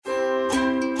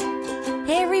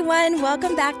everyone.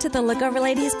 Welcome back to the Look Over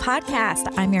Ladies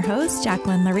podcast. I'm your host,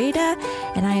 Jacqueline Larita,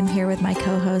 and I am here with my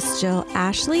co-hosts, Jill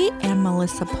Ashley and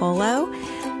Melissa Polo.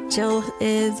 Jill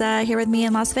is here with me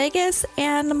in Las Vegas,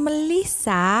 and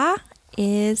Melissa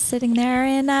is sitting there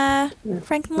in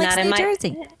Franklin Lakes, New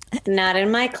Jersey. Not in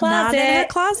my closet. Not in her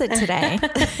closet today.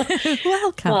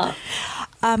 Welcome.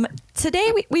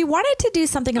 Today, we wanted to do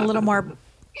something a little more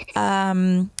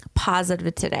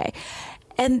positive today.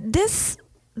 And this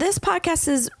podcast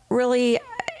is really,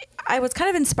 I was kind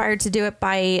of inspired to do it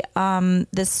by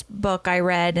this book I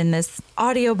read and this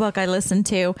audiobook I listened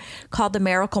to called The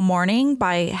Miracle Morning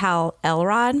by Hal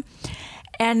Elrod.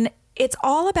 And it's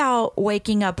all about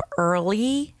waking up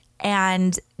early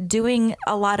and doing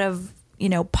a lot of,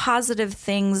 positive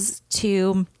things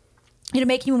to,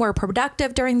 make you more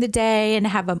productive during the day and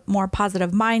have a more positive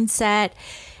mindset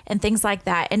and things like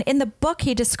that. And in the book,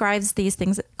 he describes these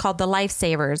things called the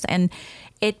lifesavers. And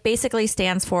it basically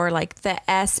stands for, like, the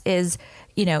S is,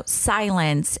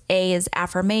 silence, A is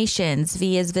affirmations,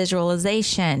 V is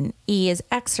visualization, E is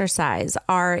exercise,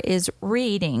 R is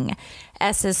reading,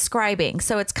 S is scribing.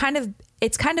 So it's kind of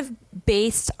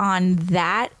based on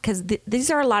that, because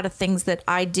these are a lot of things that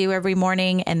I do every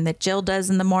morning and that Jill does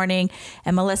in the morning.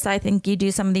 And Melissa, I think you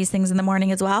do some of these things in the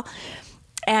morning as well.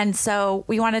 And so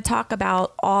we want to talk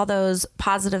about all those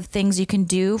positive things you can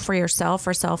do for yourself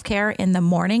for self-care in the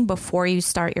morning before you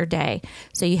start your day.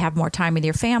 So you have more time with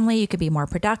your family, you could be more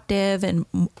productive and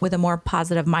with a more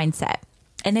positive mindset.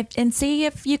 And see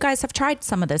if you guys have tried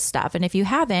some of this stuff. And if you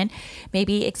haven't,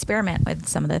 maybe experiment with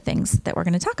some of the things that we're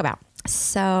going to talk about.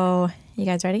 So, you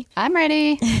guys ready? I'm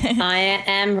ready. I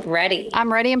am ready.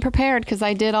 I'm ready and prepared because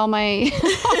I did all my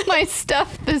my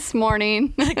stuff this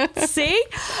morning. See?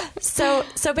 So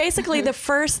basically the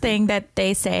first thing that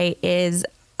they say is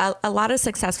a lot of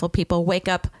successful people wake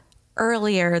up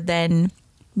earlier than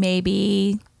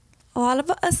maybe a lot of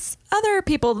us other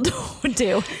people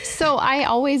do. So I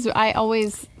always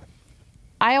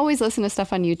listen to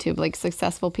stuff on YouTube, like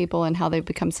successful people and how they've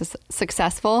become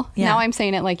successful. Yeah. Now I'm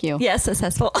saying it like you. Yes,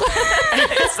 successful.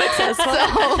 Successful.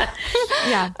 So,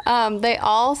 yeah. They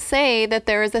all say that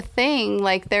there is a thing,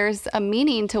 like there's a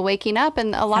meaning to waking up.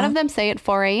 And a lot of them say at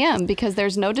 4 a.m. because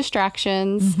there's no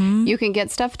distractions. Mm-hmm. You can get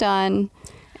stuff done.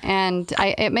 And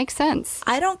it makes sense.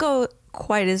 I don't go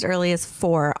quite as early as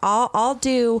 4. I'll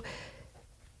do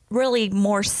really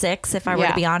more 6 if I were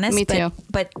to be honest. Me too.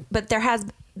 But there has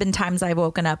been times I've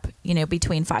woken up,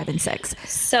 between 5 and 6.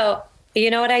 So,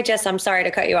 I'm sorry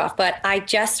to cut you off, but I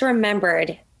just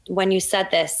remembered when you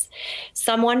said this,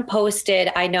 someone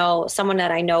that I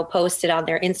know posted on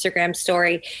their Instagram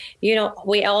story. We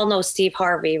all know Steve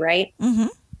Harvey, right? Mm-hmm.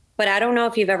 But I don't know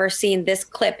if you've ever seen this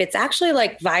clip. It's actually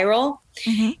like viral.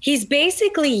 Mm-hmm. He's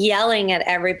basically yelling at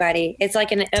everybody. It's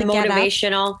like a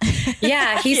motivational.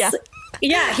 Yeah.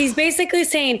 He's basically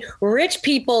saying rich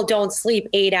people don't sleep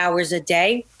 8 hours a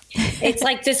day. It's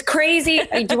like this crazy. Should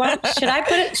I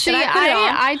put it?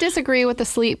 I disagree with the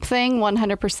sleep thing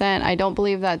 100%. I don't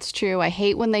believe that's true. I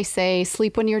hate when they say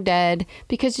sleep when you're dead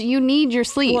because you need your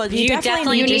sleep. Well, you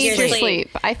definitely need your sleep.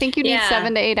 I think you need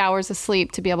 7 to 8 hours of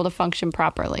sleep to be able to function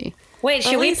properly. Wait,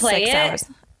 should we play 6 hours?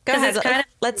 Go ahead.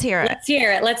 Let's hear it.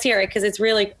 Let's hear it because it's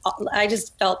really. I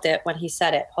just felt it when he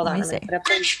said it. Hold on. Rich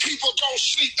people don't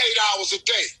sleep 8 hours a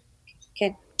day.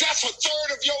 Okay. That's a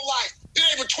third of your life. It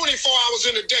ain't even 24 hours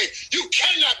in a day. You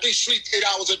cannot be sleep 8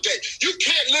 hours a day. You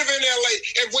can't live in LA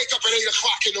and wake up at 8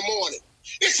 o'clock in the morning.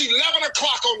 It's 11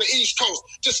 o'clock on the East Coast.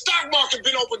 The stock market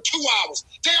been open 2 hours.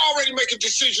 They already making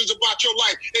decisions about your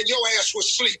life and your ass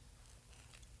was sleep.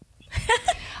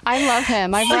 I love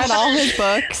him. I've read all his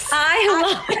books. I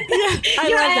love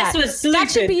that. Was sleeping.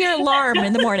 That should be your alarm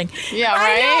in the morning. Yeah,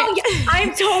 right? I'm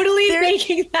totally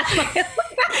making that.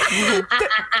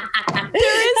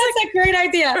 That's a great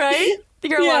idea. Right?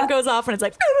 Your alarm goes off and it's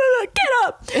like, get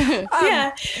up.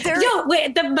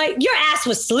 Your ass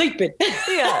was sleeping.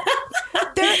 Yeah.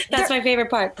 That's my favorite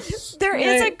part. There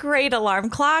is a great alarm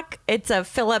clock. It's a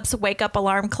Philips wake up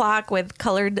alarm clock with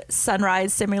colored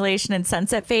sunrise simulation and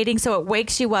sunset fading. So it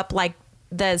wakes you up like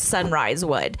the sunrise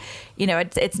would.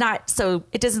 It's not so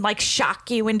it doesn't like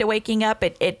shock you into waking up.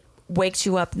 It wakes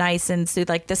you up nice and soothe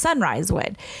like the sunrise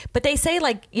would. But they say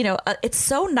it's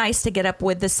so nice to get up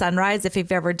with the sunrise if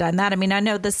you've ever done that. I mean, I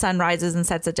know the sun rises and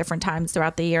sets at different times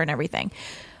throughout the year and everything.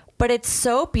 But it's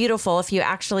so beautiful if you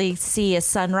actually see a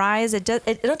sunrise.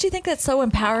 Don't you think that's so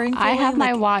empowering? I have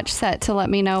my watch set to let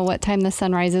me know what time the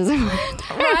sunrise is.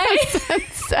 Right?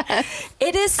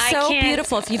 It is so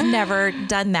beautiful if you've never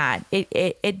done that.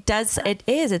 It does. It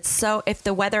is. It's so, if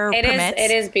the weather permits. It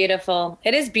is beautiful.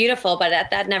 It is beautiful, but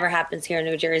that never happens here in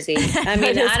New Jersey. I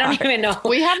mean, I don't even know.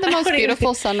 We have the most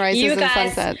beautiful sunrises and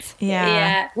sunsets.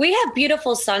 Yeah. We have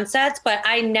beautiful sunsets, but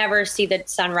I never see the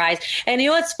sunrise. And you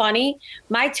know what's funny?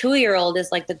 My 2-year-old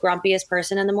is like the grumpiest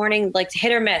person in the morning, like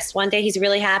hit or miss. One day he's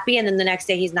really happy and then the next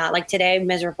day he's not. Like today,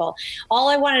 miserable. All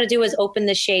I wanted to do was open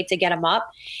the shade to get him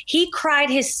up. He cried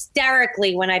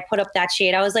hysterically when I put up that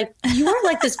shade. I was like, you are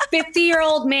like this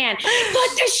 50-year-old man. Put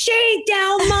the shade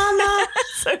down, mama.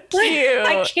 So cute.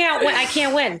 I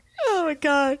can't win. Oh my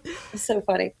God. It's so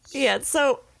funny. Yeah.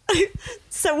 So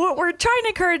what we're trying to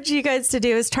encourage you guys to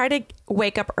do is try to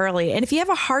wake up early. And if you have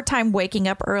a hard time waking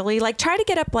up early, like try to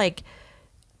get up like,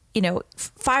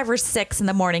 5 or 6 in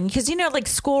the morning, because like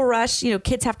school rush,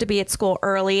 kids have to be at school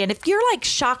early. And if you're like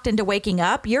shocked into waking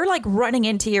up, you're like running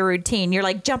into your routine. You're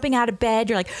like jumping out of bed.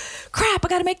 You're like, crap, I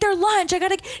got to make their lunch. I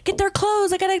got to get their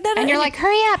clothes. And you're like,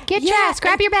 hurry up, get dressed,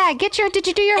 grab your bag, did you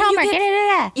do your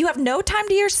homework? You have no time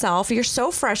to yourself. You're so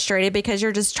frustrated because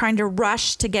you're just trying to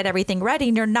rush to get everything ready.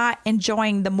 And you're not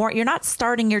enjoying you're not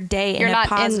starting your day in a positive.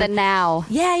 You're not in the now.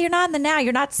 Yeah, you're not in the now.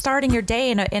 You're not starting your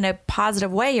day in a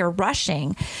positive way. You're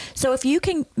rushing. So if you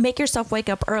can make yourself wake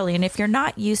up early, and if you're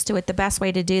not used to it, the best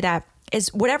way to do that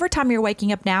is whatever time you're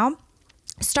waking up now,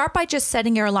 start by just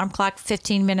setting your alarm clock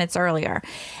 15 minutes earlier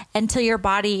until your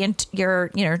body and your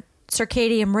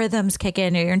circadian rhythms kick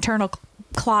in, or your internal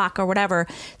clock or whatever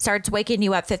starts waking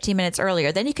you up 15 minutes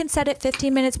earlier. Then you can set it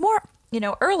 15 minutes more,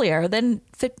 earlier, then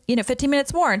 15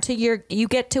 minutes more until you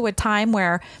get to a time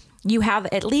where you have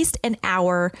at least an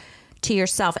hour to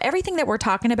yourself. Everything that we're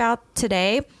talking about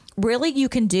today, really you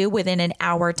can do within an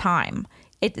hour time.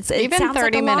 It even sounds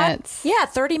 30 like a minutes. lot. Yeah,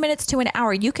 30 minutes to an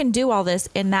hour. You can do all this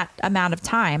in that amount of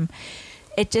time.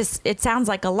 It sounds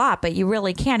like a lot, but you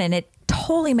really can. And it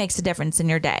totally makes a difference in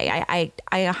your day. I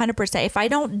 100%. If I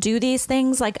don't do these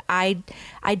things, like I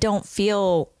don't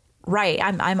feel right.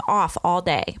 I'm off all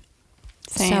day.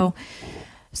 Same.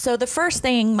 So the first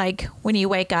thing, like when you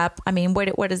wake up, I mean,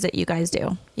 what is it you guys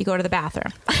do? You go to the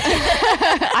bathroom.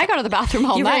 I go to the bathroom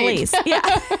all night. Release. Yeah.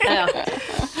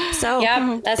 So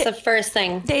that's the first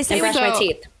thing. They say brush my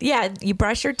teeth. Yeah, you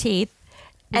brush your teeth.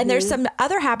 And there's some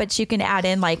other habits you can add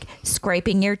in, like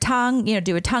scraping your tongue,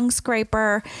 do a tongue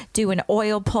scraper, do an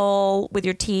oil pull with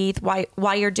your teeth.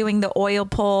 While you're doing the oil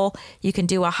pull, you can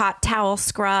do a hot towel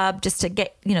scrub just to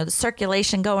get, the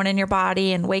circulation going in your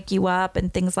body and wake you up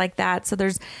and things like that. So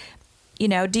there's, do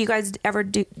you guys ever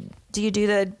do you do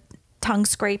the tongue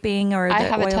scraping or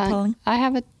the oil pulling? I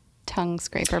have a tongue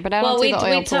scraper, but I don't do the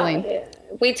oil pulling.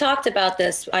 We talked about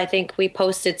this. I think we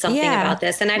posted something about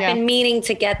this, and I've been meaning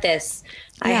to get this.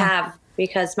 I have,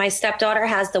 because my stepdaughter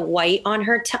has the white on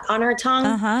her tongue.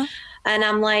 Uh-huh. And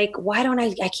I'm like, why don't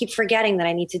I keep forgetting that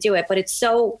I need to do it. But it's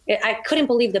I couldn't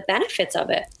believe the benefits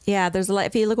of it. Yeah. There's a lot.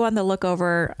 If you look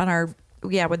over on our,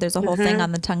 where there's a whole thing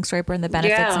on the tongue scraper and the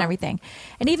benefits and everything.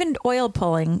 And even oil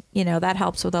pulling, that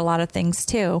helps with a lot of things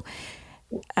too.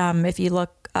 If you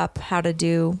look up how to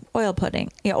do oil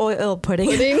pudding. Yeah. Oil pudding.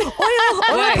 Oil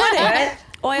pudding.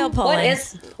 Oil pulling.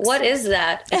 What is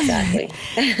that exactly?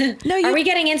 Are we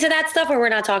getting into that stuff, or we're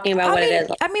not talking about what it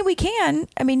is? I mean, we can.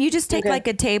 I mean, you just take like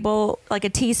a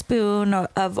teaspoon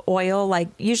of oil, like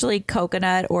usually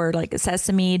coconut or like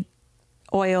sesame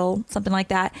oil, something like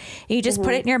that. And you just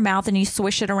put it in your mouth and you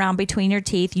swish it around between your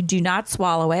teeth. You do not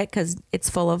swallow it because it's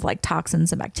full of like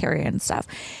toxins and bacteria and stuff.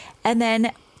 And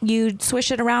then you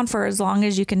swish it around for as long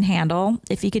as you can handle.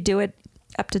 If you could do it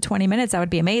up to 20 minutes, that would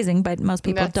be amazing, but most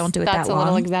people don't do it that long. That's a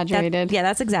little exaggerated.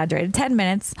 That's exaggerated. 10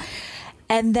 minutes.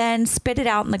 And then spit it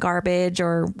out in the garbage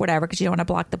or whatever, because you don't want to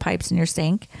block the pipes in your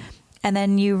sink. And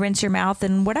then you rinse your mouth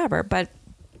and whatever. But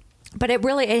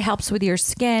it helps with your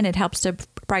skin. It helps to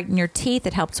brighten your teeth.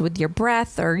 It helps with your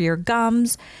breath or your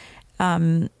gums,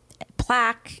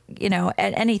 plaque,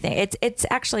 anything. It's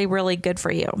actually really good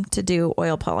for you to do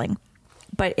oil pulling.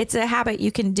 But it's a habit you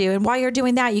can do. And while you're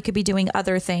doing that, you could be doing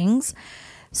other things.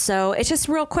 So it's just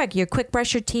real quick. You quick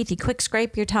brush your teeth. You quick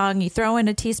scrape your tongue. You throw in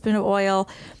a teaspoon of oil.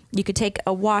 You could take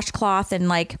a washcloth and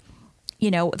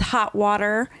with hot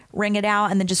water, wring it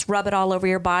out, and then just rub it all over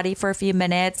your body for a few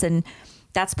minutes. And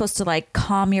that's supposed to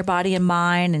calm your body and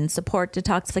mind and support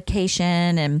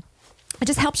detoxification. And it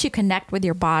just helps you connect with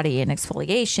your body and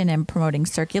exfoliation and promoting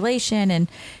circulation and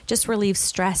just relieves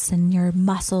stress in your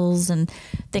muscles and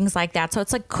things like that. So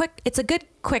it's a good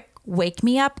quick wake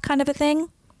me up kind of a thing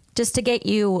just to get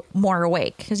you more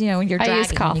awake. Because, when you're dragging. I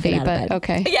use coffee, but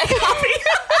okay. Yeah, coffee.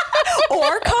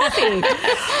 Or coffee.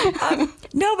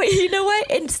 No, but you know what?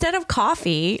 Instead of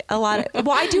coffee,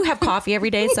 I do have coffee every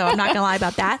day, so I'm not going to lie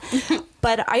about that.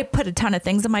 But I put a ton of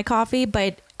things in my coffee.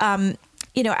 But,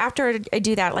 after I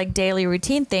do that like daily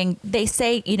routine thing, they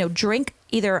say, drink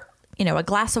either, a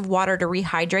glass of water to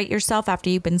rehydrate yourself after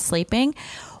you've been sleeping,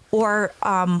 or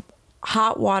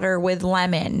hot water with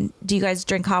lemon. Do you guys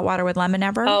drink hot water with lemon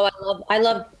ever? Oh,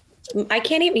 I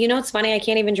can't even, it's funny. I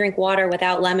can't even drink water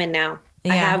without lemon now.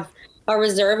 Yeah. I have a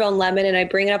reserve on lemon and I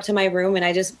bring it up to my room and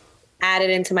I just add it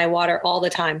into my water all the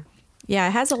time. Yeah,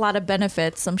 it has a lot of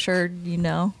benefits. I'm sure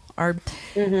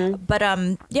but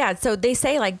so they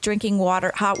say like drinking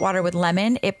hot water with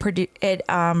lemon, it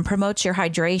promotes your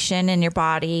hydration in your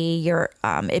body.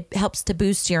 It helps to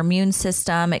boost your immune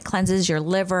system. It cleanses your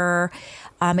liver.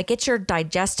 It gets your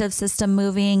digestive system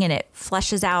moving, and it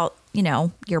flushes out,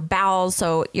 your bowels.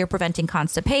 So you're preventing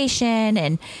constipation,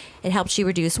 and it helps you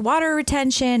reduce water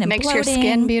retention and makes bloating. Your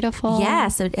skin beautiful.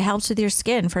 Yes, it helps with your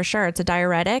skin for sure. It's a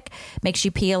diuretic, makes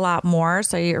you pee a lot more.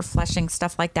 So you're flushing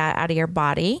stuff like that out of your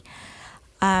body.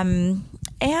 And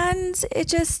it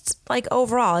just like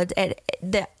overall,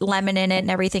 the lemon in it and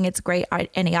everything, it's great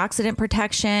antioxidant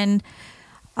protection.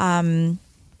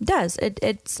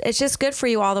 It's just good for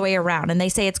you all the way around. And they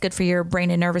say it's good for your brain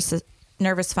and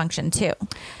nervous function too.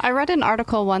 I read an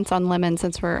article once on lemon,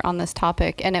 since we're on this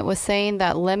topic, and it was saying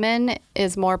that lemon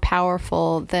is more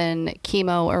powerful than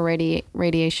chemo or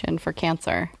radiation for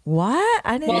cancer. What?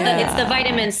 I didn't know. It's the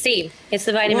vitamin C. It's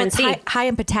the vitamin C. High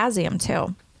in potassium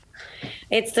too.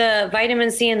 It's the vitamin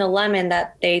C in the lemon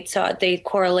that they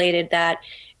correlated that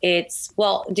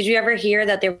did you ever hear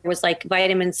that there was like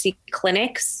vitamin C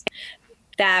clinics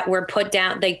that were put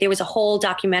down? Like there was a whole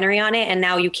documentary on it, and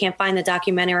now you can't find the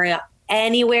documentary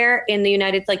anywhere in the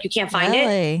United, like you can't find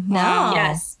it. No. Wow.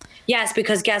 Yes.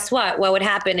 Because guess what would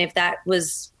happen if that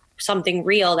was something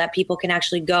real, that people can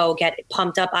actually go get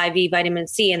pumped up IV vitamin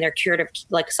C and they're cured of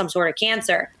like some sort of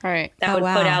cancer. Right. That would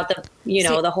put out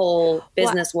the whole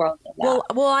business world of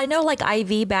that. Well, I know like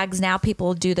IV bags now,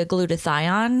 people do the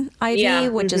glutathione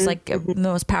IV, which is like the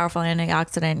most powerful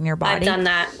antioxidant in your body. I've done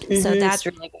that. So that's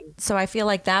really good. So I feel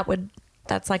like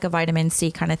that's like a vitamin C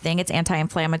kind of thing. It's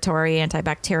anti-inflammatory,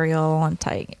 antibacterial,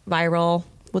 antiviral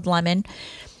with lemon.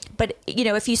 But,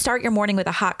 if you start your morning with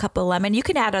a hot cup of lemon, you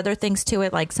can add other things to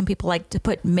it. Like some people like to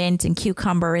put mint and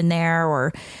cucumber in there,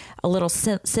 or a little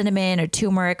cinnamon or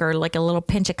turmeric, or like a little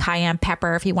pinch of cayenne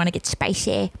pepper if you want to get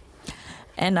spicy,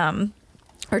 and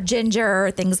or ginger or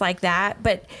things like that.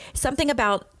 But something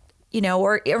about,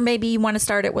 or maybe you want to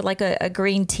start it with like a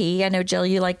green tea. I know, Jill,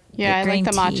 you like I like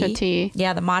the matcha tea.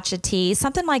 Yeah, the matcha tea.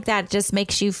 Something like that just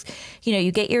makes you,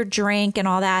 you get your drink and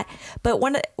all that. But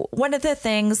one of the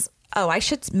things... Oh, I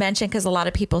should mention, because a lot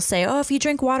of people say, if you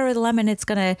drink water with lemon, it's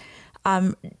going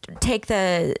to take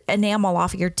the enamel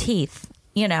off of your teeth.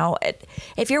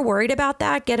 If you're worried about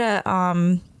that, get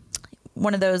a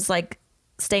one of those like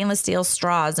stainless steel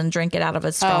straws and drink it out of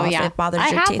a straw if it bothers your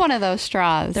teeth. I have one of those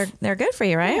straws. They're good for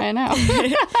you, right? I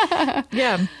know.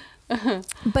 Yeah.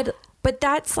 But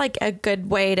that's like a good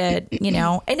way to,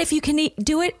 and if you can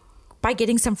do it by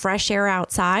getting some fresh air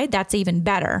outside, that's even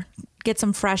better. Get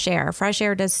some fresh air. Fresh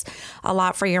air does a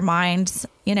lot for your mind, so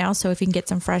if you can get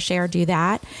some fresh air, do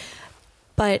that.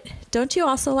 But don't you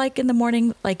also like in the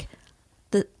morning, like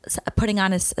putting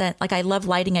on a scent? Like I love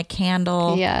lighting a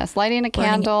candle. Yes. Lighting a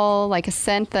candle, like a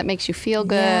scent that makes you feel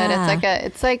good. Yeah.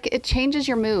 It's like it changes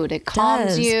your mood. It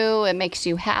calms you. It makes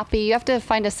you happy. You have to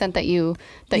find a scent that you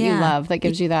love, that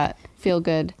gives you that feel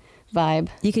good vibe.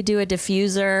 You could do a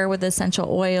diffuser with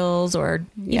essential oils, or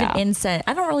even incense.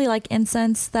 I don't really like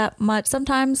incense that much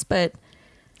sometimes, but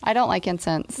I don't like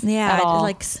incense. Yeah, at all.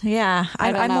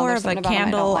 I'm more of a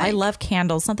candle. I love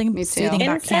candles. Something soothing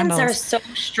about candles. Incense are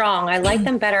so strong. I like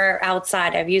them better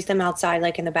outside. I've used them outside,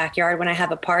 like in the backyard when I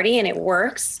have a party, and it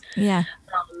works. Yeah,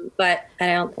 but I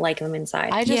don't like them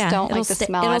inside. I just don't like the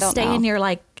smell. It'll stay in your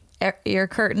your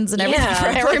curtains and everything.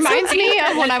 It reminds me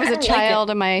of when I was a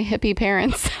child and my hippie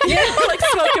parents. Yeah, like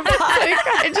smoking pot.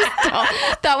 I just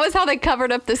don't. That was how they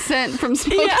covered up the scent from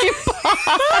smoking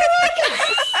pot.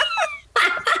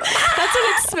 That's what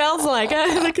it smells like.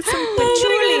 Like some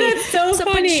patchouli. That's so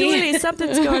funny. Patchouli.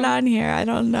 Something's going on here. I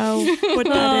don't know what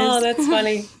that is. Oh, that's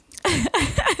funny.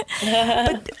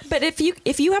 But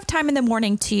if you have time in the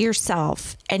morning to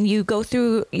yourself and you go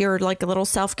through your like a little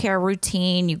self-care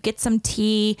routine, you get some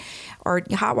tea or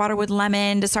hot water with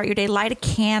lemon to start your day, light a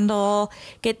candle,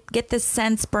 get the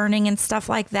scents burning and stuff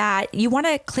like that. You want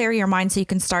to clear your mind so you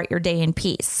can start your day in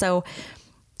peace. So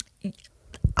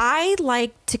I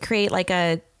like to create like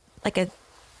a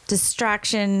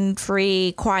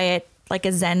distraction-free, quiet, like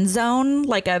a Zen zone,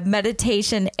 like a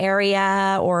meditation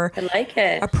area or I like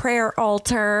it. a prayer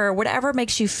altar, whatever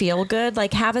makes you feel good.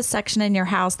 Like have a section in your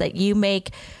house that you make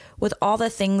with all the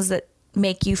things that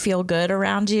make you feel good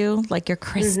around you, like your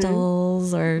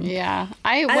crystals or Yeah.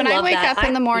 When I love wake that. up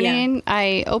in the morning,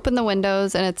 I open the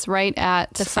windows and it's right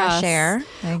at the fresh air.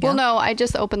 There you go. Well, no, I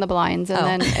just open the blinds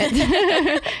and then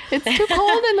it's too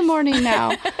cold in the morning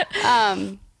now.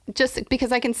 Just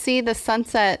because I can see the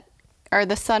sunset or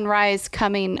the sunrise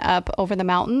coming up over the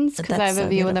mountains because I have a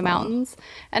view of the mountains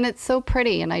and it's so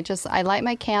pretty. And I light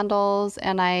my candles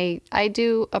and I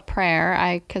do a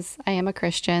prayer because I am a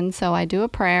Christian. So I do a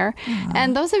prayer.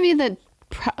 And those of you that,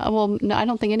 well, no, I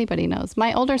don't think anybody knows.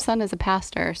 My older son is a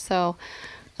pastor. So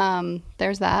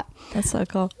there's that. That's so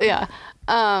cool. Yeah.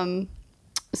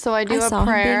 So I do I a saw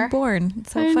prayer. him being born.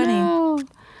 It's so I funny. know.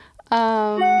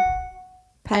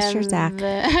 Pastor Zach. I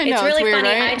know, It's really weird, funny.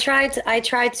 right? I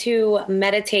tried to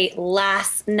meditate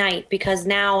last night because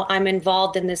now I'm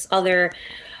involved in this other.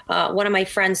 One of my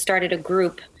friends started a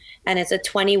group, and it's a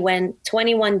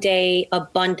 21 day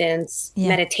abundance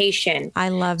meditation. I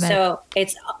love it. So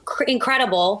it's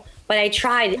incredible. But I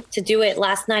tried to do it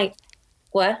last night.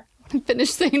 What? Finish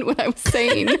saying what I was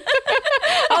saying.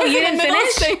 Oh, you didn't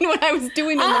finish? Saying what I was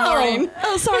doing in the morning.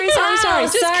 Oh, sorry.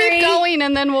 Just sorry. keep going,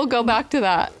 and then we'll go back to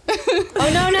that. Oh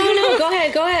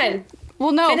no! Go ahead.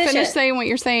 Well, no, Finish finish it. saying what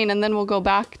you're saying, and then we'll go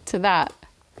back to that.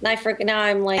 Now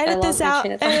I'm like, I Edit lost this my out.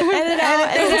 train Edit of thought. it out.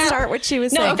 And then start what she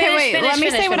was saying. Okay, wait. Let me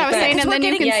say what I was saying, and then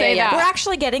you can say that. We're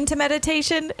actually getting to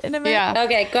meditation in a minute. Yeah.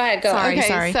 Okay, go ahead. Go.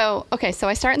 Sorry. So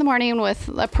I start in the morning with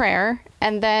a prayer,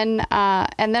 and then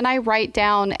I write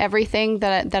down everything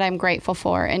that I'm grateful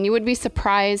for, and you would be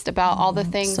surprised about all the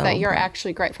things so that you're important.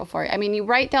 actually grateful for. I mean, you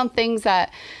write down things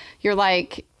that you're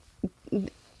like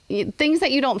things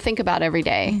that you don't think about every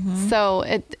day. So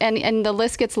and the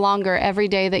list gets longer every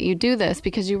day that you do this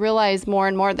because you realize more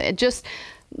and more that it just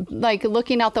like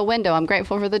looking out the window, I'm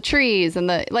grateful for the trees and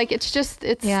it's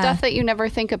stuff that you never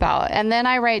think about. And then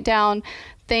I write down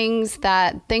things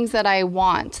that I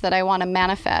want to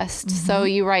manifest. So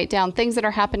you write down things that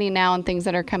are happening now and things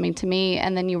that are coming to me.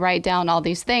 And then you write down all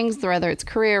these things, whether it's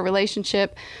career,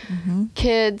 relationship,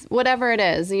 kids, whatever it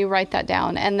is, you write that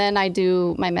down. And then I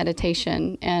do my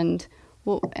meditation and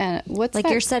what's Like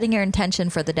that? you're setting your intention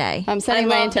for the day. I'm setting I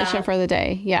my love intention that. for the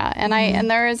day. Yeah. And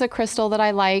and there is a crystal that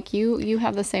I like. You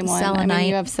have the same one. I mean, Selenite.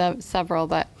 you have several,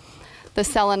 but the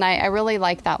selenite, I really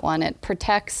like that one. It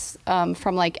protects from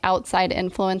like outside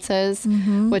influences,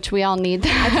 which we all need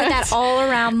that. I put that all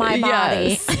around my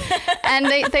body. Yes. And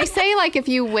they say like if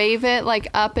you wave it like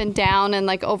up and down and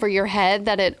like over your head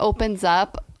that it opens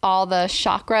up all the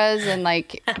chakras and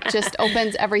like just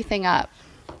opens everything up.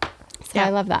 So Yeah. I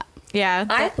love that. Yeah.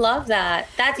 I love that.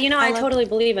 That's, I totally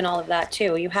believe in all of that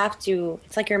too. You have to,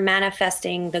 it's like you're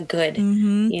manifesting the good,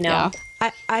 Yeah.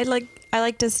 I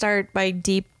like to start by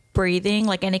deep breathing,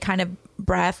 like any kind of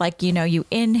breath, like, you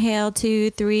inhale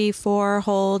 2, 3, 4,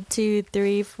 hold 2,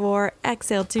 3, 4,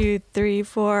 exhale 2, 3,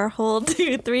 4, hold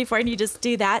 2, 3, 4. And you just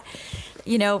do that,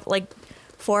 like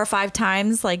 4 or 5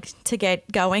 times, like to get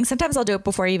going. Sometimes I'll do it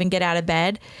before I even get out of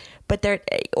bed. But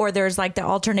there's like the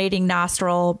alternating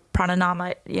nostril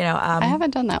pranayama, I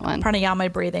haven't done that one.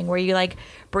 pranayama breathing, where you like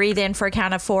breathe in for a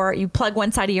count of 4. You plug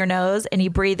one side of your nose and you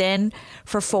breathe in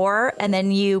for 4, and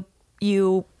then you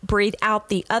breathe out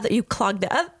the other. You clog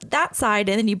that side,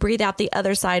 and then you breathe out the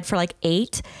other side for like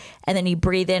 8, and then you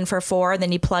breathe in for 4, and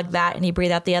then you plug that, and you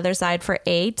breathe out the other side for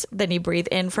 8. Then you breathe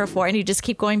in for 4, and you just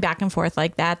keep going back and forth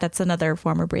like that. That's another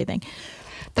form of breathing.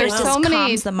 There's But it so just many.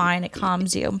 calms the mind. It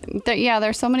calms you.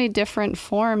 There's so many different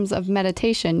forms of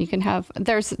meditation. You can have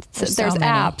there's so many.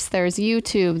 apps, there's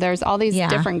YouTube, there's all these Yeah.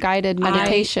 different guided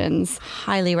meditations.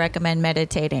 Highly recommend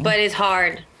meditating. But it's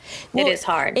hard. Well, it is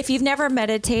hard. If you've never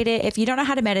meditated, if you don't know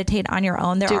how to meditate on your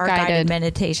own, there Do are guided guided.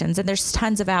 meditations, and there's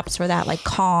tons of apps for that, like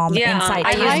Calm, Insight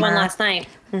I used Timer, one last night.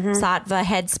 Sattva,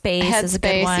 Headspace is a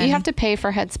good one. Headspace. You have to pay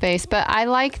for Headspace, but I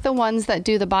like the ones that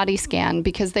do the body scan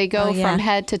because they go Oh, yeah. from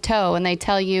head to toe and they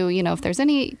tell you, if there's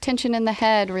any tension in the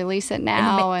head, release it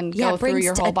now and go through brings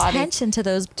your whole body. attention to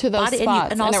those To those body,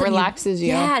 spots, and all of it a sudden relaxes you.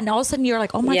 Yeah, and all of a sudden you're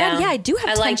like, oh my god, yeah, I do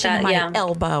have tension in my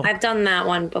elbow. I've done that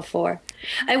one before.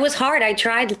 It was hard. I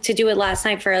tried to do it last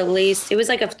night for at least, it was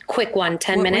like a quick one,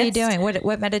 10 What minutes. are you doing?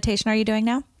 What meditation are you doing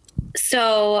now?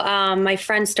 So my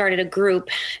friend started a group,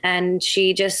 and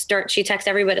she texted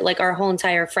everybody, like our whole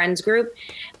entire friends group.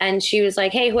 And she was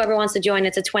like, hey, whoever wants to join,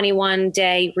 it's a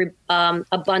 21-day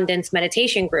abundance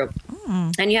meditation group.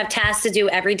 And you have tasks to do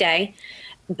every day.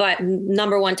 but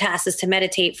number one task is to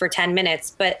meditate for 10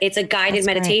 minutes, but it's a guided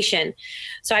meditation.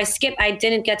 So I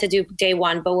didn't get to do day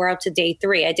 1, but we're up to day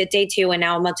 3. I did day 2 and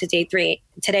now I'm up to day 3.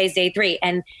 Today's day 3.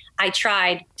 And I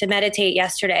tried to meditate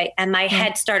yesterday and my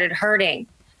head started hurting.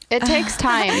 It takes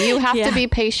time. You have to be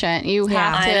patient. You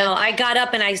have to. I know. I got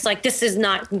up and I was like, this is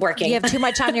not working. You have too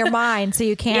much on your mind, so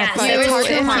you can't. Yes. It's hard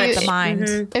to quiet the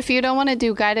mind. If you don't want to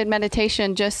do guided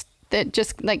meditation, just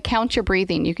like count your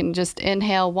breathing. You can just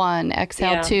inhale 1,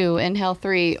 exhale 2, inhale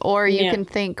 3, or you can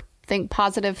think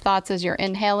positive thoughts as you're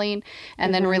inhaling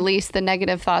and then release the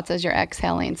negative thoughts as you're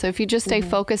exhaling. So if you just stay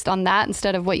focused on that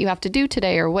instead of what you have to do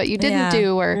today or what you didn't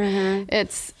do, or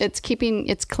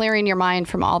it's clearing your mind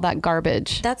from all that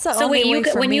garbage. That's the only way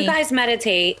for me. When you guys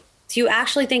meditate, do you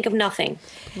actually think of nothing?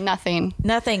 Nothing.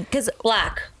 Because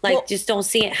black, just don't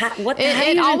see it.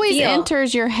 It always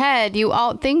enters your head.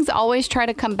 Things always try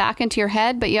to come back into your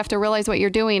head, but you have to realize what you're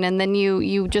doing, and then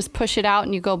you just push it out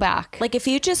and you go back. Like if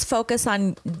you just focus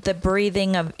on the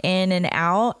breathing of in and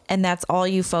out, and that's all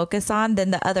you focus on,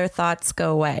 then the other thoughts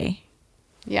go away.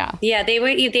 Yeah. Yeah. They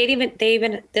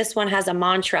even, this one has a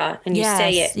mantra and you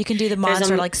say it. You can do the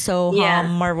mantra like so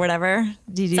hum or whatever.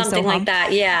 Do you do something so like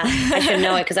that? Yeah. I should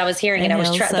know it because I was hearing it. I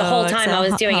was the whole time I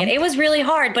was doing it. It was really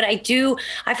hard, but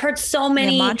I've heard so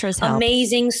many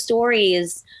amazing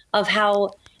stories of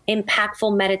how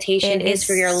impactful meditation is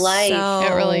for your life.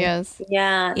 It really is.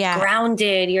 Yeah.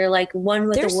 Grounded. You're like one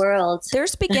with the world.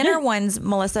 There's beginner ones,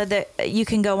 Melissa, that you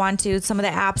can go on to some of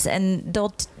the apps and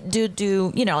they'll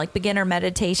do like beginner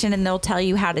meditation and they'll tell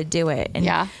you how to do it.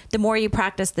 And the more you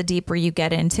practice, the deeper you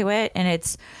get into it.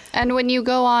 And when you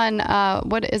go on,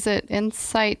 what is it?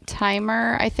 Insight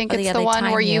Timer. I think it's the one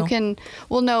where you can,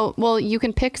 you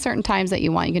can pick certain times that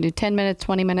you want. You can do 10 minutes,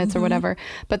 20 minutes or whatever,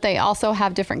 but they also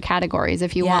have different categories.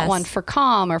 If you want one for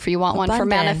calm, or if you want one for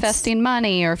manifesting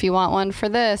money, or if you want one for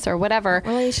this or whatever.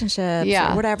 Relationships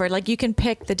or whatever. Like you can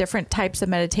pick the different types of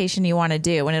meditation you want to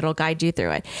do and it'll guide you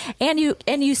through it. And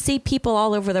you see people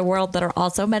all over the world that are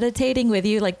also meditating with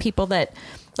you, like people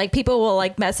will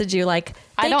like message you like,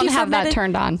 I don't have that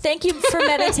turned on. Thank you for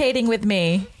meditating with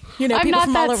me. I'm people not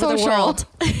from that all over social. the world.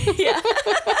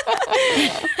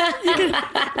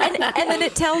 and then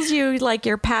it tells you like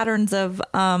your patterns of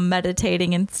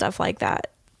meditating and stuff like that.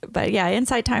 But yeah,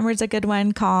 Insight Timer is a good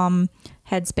one. Calm,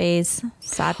 Headspace,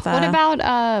 Sattva. What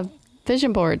about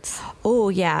vision boards? Oh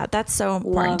yeah, that's so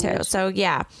important too.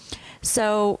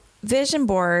 So vision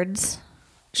boards.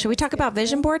 Should we talk about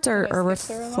vision boards or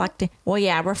reflecting? Well,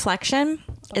 yeah, reflection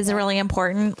is really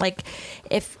important. Like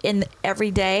if in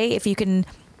every day, if you can,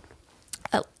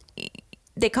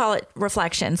 they call it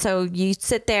reflection. So you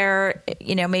sit there,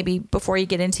 maybe before you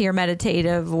get into your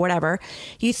meditative, whatever,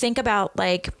 you think about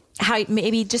like how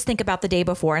maybe just think about the day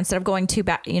before instead of going too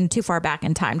far back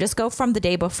in time. Just go from the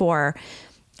day before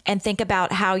and think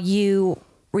about how you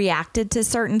reacted to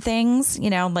certain things,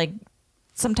 like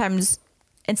sometimes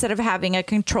instead of having a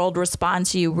controlled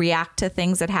response, you react to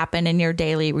things that happen in your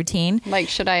daily routine. Like,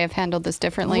 should I have handled this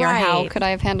differently? Right. Or how could I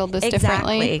have handled this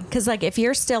differently? Because like if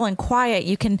you're still and quiet,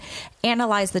 you can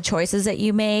analyze the choices that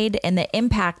you made and the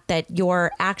impact that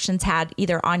your actions had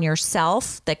either on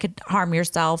yourself that could harm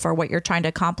yourself or what you're trying to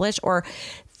accomplish, or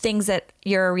things that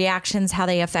your reactions, how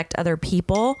they affect other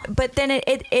people. But then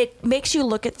it makes you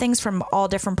look at things from all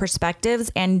different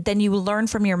perspectives, and then you learn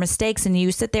from your mistakes, and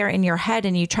you sit there in your head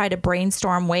and you try to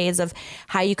brainstorm ways of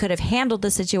how you could have handled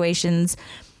the situations,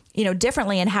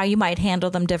 differently, and how you might handle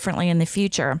them differently in the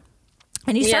future.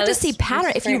 And you start to see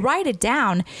patterns. If you write it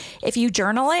down, if you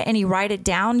journal it and you write it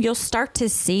down, you'll start to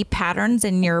see patterns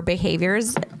in your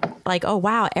behaviors. Like, oh,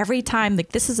 wow, every time, like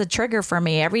this is a trigger for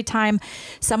me. Every time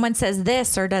someone says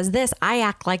this or does this, I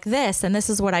act like this, and this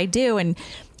is what I do. And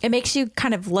it makes you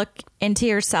kind of look into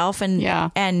yourself and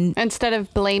instead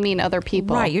of blaming other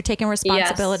people. Right. You're taking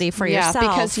responsibility for yourself.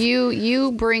 Because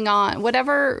you bring on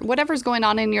whatever's going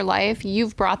on in your life,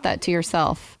 you've brought that to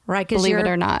yourself. Right. Believe it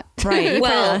or not. Right.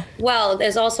 Well,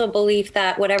 there's also a belief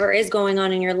that whatever is going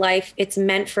on in your life, it's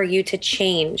meant for you to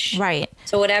change. Right.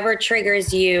 So whatever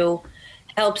triggers you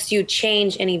helps you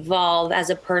change and evolve as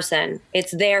a person.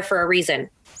 It's there for a reason.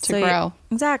 To grow.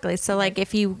 Exactly. So like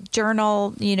if you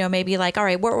journal, maybe like, all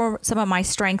right, what were some of my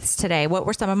strengths today? What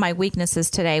were some of my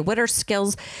weaknesses today? What are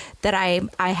skills that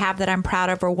I have that I'm proud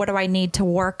of, or what do I need to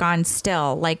work on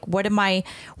still? Like, what have I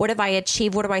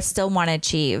achieved? What do I still want to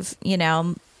achieve?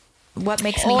 What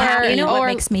makes me happy? What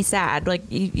makes me sad? Like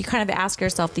you kind of ask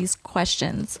yourself these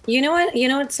questions. You know what?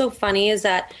 What's so funny is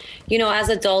that, as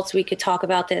adults, we could talk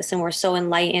about this and we're so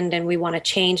enlightened and we want to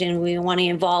change and we want to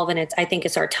evolve. And I think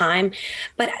it's our time.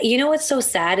 But what's so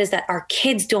sad is that our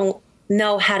kids don't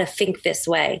know how to think this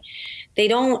way. They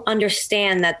don't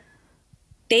understand that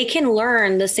they can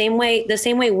learn the same way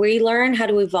we learn how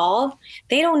to evolve.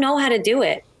 They don't know how to do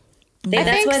it. I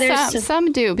think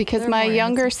some do, because my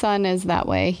younger son is that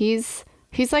way. He's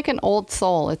like an old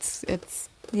soul. It's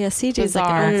yes, CJ's like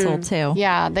an old soul too.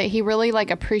 Yeah, that he really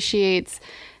like appreciates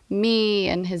me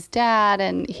and his dad,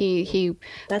 and he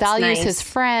values his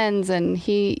friends, and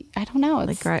I don't know.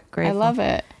 It's like I love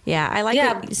it. Yeah, I like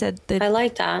it. You said that. I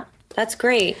like that. That's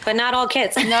great, but not all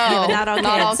kids. No, not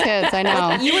all kids. I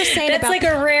know. You were saying that's like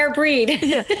a rare breed.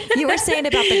 Yeah. You were saying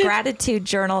about the gratitude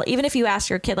journal. Even if you ask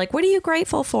your kid, like, what are you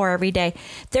grateful for every day?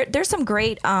 There's some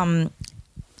great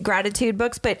gratitude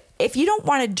books, but if you don't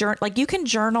want to journal, like you can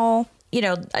journal. You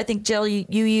know, I think Jill, you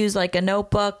use like a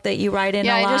notebook that you write in a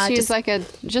lot. Yeah, I just use like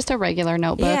a regular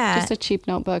notebook, just a cheap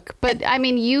notebook. But I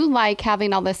mean, you like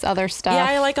having all this other stuff. Yeah,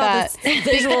 I like all this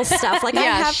visual stuff. Like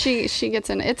she gets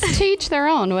in. It's to each their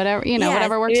own. Whatever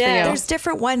whatever works for you. There's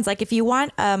different ones. Like if you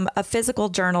want a physical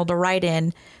journal to write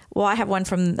in. Well, I have one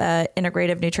from the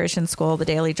Integrative Nutrition School, the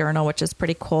Daily Journal, which is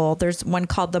pretty cool. There's one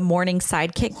called the Morning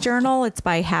Sidekick Journal. It's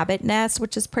by Habit Nest,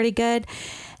 which is pretty good.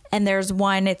 And there's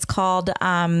one, it's called,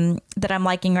 that I'm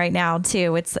liking right now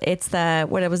too. It's the,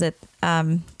 what was it?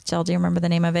 Jill, do you remember the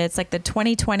name of it? It's like the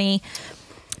 2020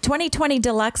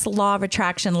 Deluxe Law of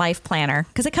Attraction Life Planner.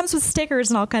 Because it comes with stickers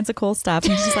and all kinds of cool stuff.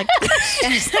 And it's just like,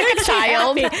 like a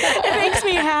child. It makes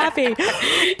me happy.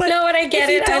 But no, and I get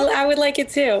it. I would like it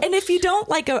too. And if you don't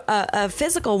like a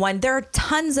physical one, there are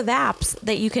tons of apps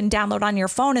that you can download on your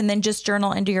phone and then just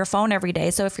journal into your phone every day.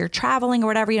 So if you're traveling or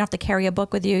whatever, you don't have to carry a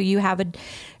book with you. You have a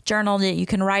journal that you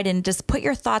can write in, just put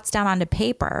your thoughts down onto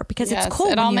paper, because it's cool.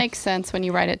 It all makes sense when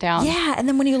you write it down. Yeah. And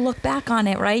then when you look back on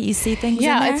it, right, you see things in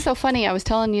there. It's so funny. I was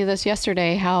telling you this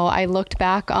yesterday, how I looked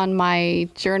back on my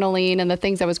journaling and the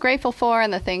things I was grateful for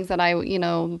and the things that I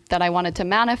wanted to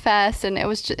manifest. And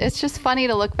it's just funny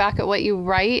to look back at what you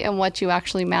write and what you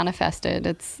actually manifested.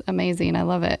 It's amazing. I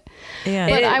love it. Yeah.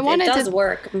 But it does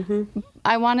work. Mm-hmm.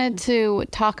 I wanted to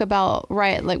talk about,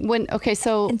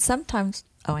 and sometimes,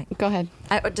 go ahead.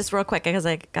 Just real quick, because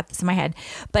I got this in my head.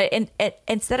 But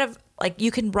instead of like,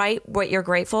 you can write what you're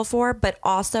grateful for, but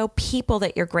also people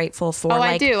that you're grateful for.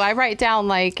 I do. I write down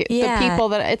the people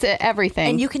that it's everything.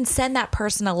 And you can send that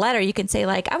person a letter. You can say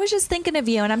like, I was just thinking of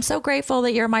you and I'm so grateful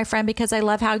that you're my friend because I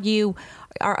love how you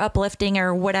are uplifting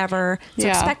or whatever. So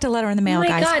expect a letter in the mail,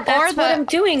 guys. Oh my God, that's what I'm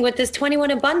doing with this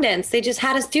 21 Abundance. They just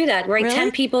had us do that. Write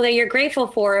 10 people that you're grateful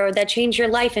for or that changed your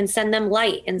life and send them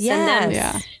light and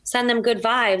send them good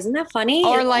vibes. Isn't that funny?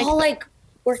 Or it all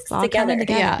works together.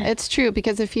 Yeah, it's true,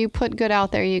 because if you put good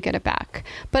out there, you get it back.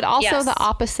 But also the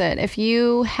opposite. If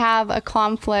you have a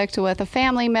conflict with a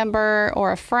family member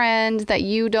or a friend that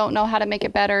you don't know how to make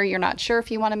it better, you're not sure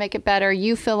if you want to make it better,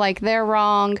 you feel like they're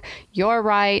wrong, you're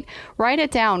right, write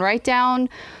it down.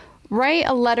 Write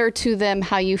a letter to them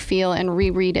how you feel and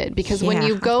reread it, because when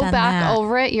you go back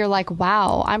over it, you're like,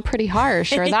 wow, I'm pretty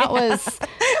harsh, or that was,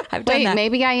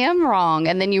 maybe I am wrong.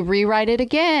 And then you rewrite it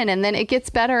again, and then it gets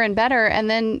better and better. And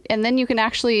then you can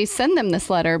actually send them this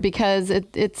letter, because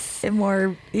it's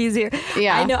more easier.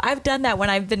 Yeah. I know I've done that when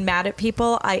I've been mad at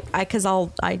people. I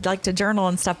like to journal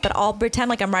and stuff, but I'll pretend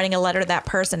like I'm writing a letter to that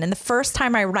person. And the first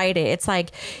time I write it, it's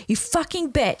like, you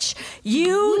fucking bitch,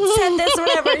 you said this,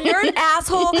 whatever, you're an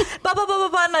asshole. Blah, blah, blah, blah,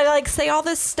 blah. And I like say all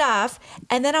this stuff.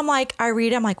 And then I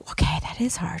read it. I'm like, okay, that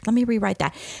is hard. Let me rewrite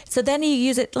that. So then you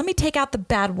use it. Let me take out the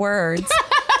bad words.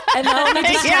 And then let me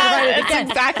just try to write it again.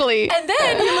 Exactly. And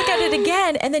then you look at it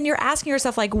again, and then you're asking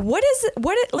yourself, like, let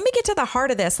me get to the heart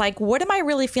of this. Like, what am I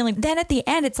really feeling? Then at the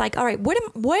end, it's like, all right,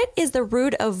 what is the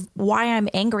root of why I'm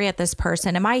angry at this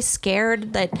person? Am I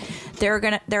scared that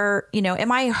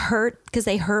am I hurt because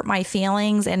they hurt my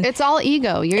feelings? And it's all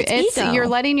ego. Ego. You're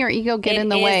letting your ego get in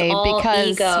the way,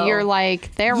 because you're like,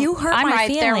 you hurt I'm my right,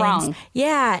 feelings. They're wrong.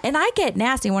 Yeah. And I get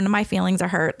nasty when my feelings are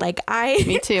hurt.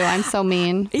 Me too. I'm so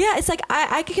mean. Yeah. It's like,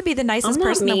 I can be the nicest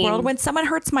person in the world. When someone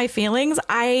hurts my feelings,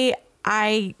 I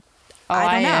don't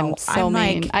know. Am so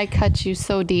mean. I cut you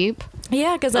so deep.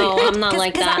 Yeah, because I'm not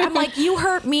like that. I'm like, you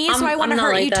hurt me, so I want to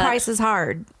hurt you twice as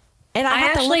hard. And I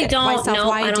have to look at myself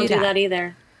why I don't do that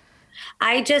either.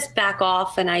 I just back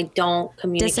off and I don't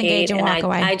communicate. Disengage and walk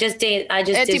away. I just it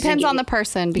depends on the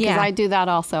person, because I do that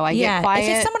also. I get quiet. If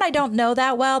it's someone I don't know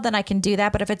that well, then I can do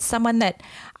that. But if it's someone that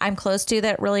I'm close to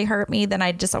that really hurt me, then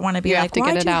I just want to be like,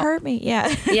 why'd you hurt me?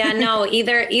 Yeah. Yeah, no,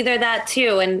 either that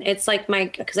too. And it's like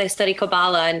because I study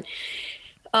Kabbalah,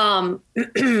 and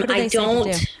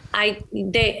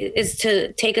is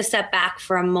to take a step back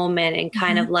for a moment and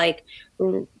kind of like,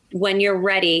 when you're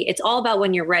ready. It's all about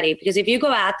when you're ready, because if you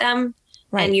go at them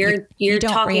and you're don't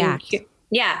talking, react.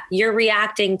 you're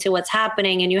reacting to what's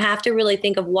happening, and you have to really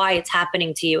think of why it's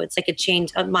happening to you. It's like a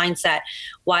change of mindset.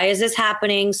 Why is this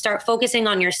happening? Start focusing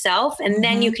on yourself, and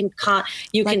then you can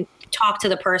talk to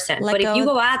the person. But if you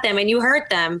go at them and you hurt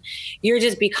them, you're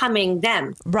just becoming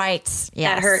them. Right.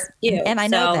 Yes. That hurt you. And I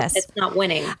know this. It's not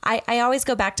winning. I always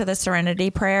go back to the serenity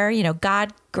prayer. You know,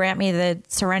 God grant me the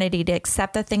serenity to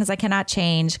accept the things I cannot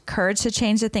change, courage to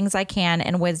change the things I can,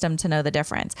 and wisdom to know the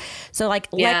difference. So like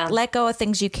let go of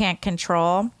things you can't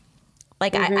control.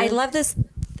 Like I love this.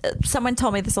 Someone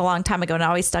told me this a long time ago and it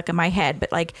always stuck in my head.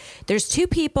 But like there's two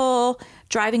people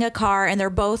driving a car and they're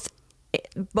both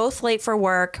late for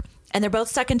work. And they're both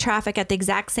stuck in traffic at the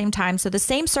exact same time. So the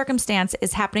same circumstance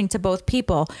is happening to both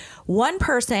people. One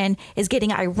person is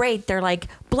getting irate. They're like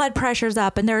blood pressure's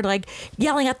up and they're like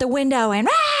yelling at the window and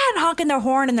honking their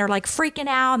horn and they're like freaking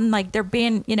out and like they're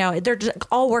being, they're just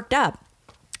all worked up.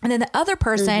 And then the other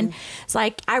person is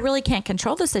like, I really can't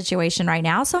control the situation right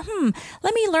now. So,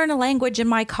 let me learn a language in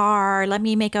my car. Let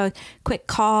me make a quick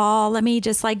call. Let me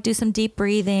just like do some deep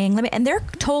breathing. And they're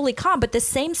totally calm. But the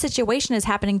same situation is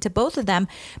happening to both of them,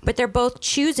 but they're both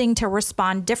choosing to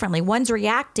respond differently. One's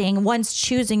reacting, one's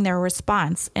choosing their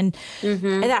response. And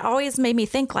that always made me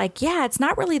think like, it's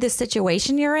not really the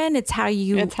situation you're in. It's how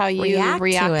you react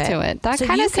to it. That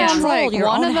kind of sounds like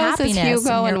one of those is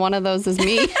Hugo and one of those is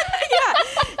me.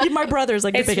 My brother's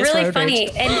like the biggest It's really road funny.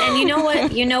 rage. And you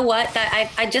know what?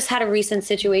 That I just had a recent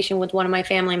situation with one of my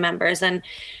family members and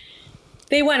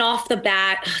they went off the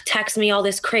bat, text me all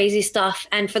this crazy stuff.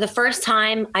 And for the first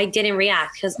time, I didn't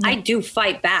react because I do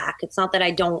fight back. It's not that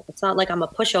I don't. It's not like I'm a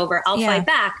pushover. I'll fight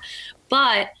back.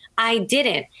 But I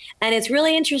didn't. And it's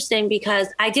really interesting because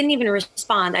I didn't even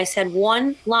respond. I said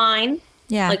one line.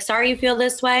 Yeah. Like, sorry you feel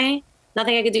this way.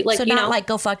 Nothing I could do. Like, so not like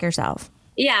go fuck yourself.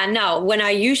 Yeah, no, when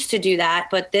I used to do that,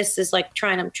 but this is like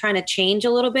I'm trying to change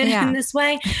a little bit in this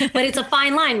way, but it's a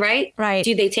fine line, right? Right.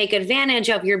 Do they take advantage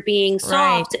of your being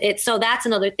soft? Right. So that's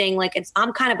another thing. Like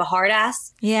I'm kind of a hard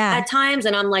ass at times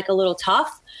and I'm like a little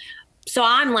tough. So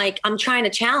I'm trying to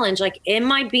challenge, like, am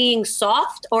I being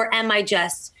soft or am I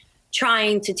just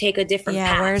trying to take a different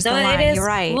path? Where's so the line? It is, you're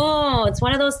right. Oh, it's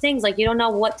one of those things like you don't know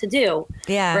what to do.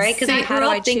 Yeah. Right. Because I grew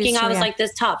up thinking I was like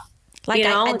this tough.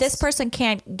 Like this person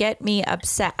can't get me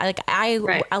upset. Like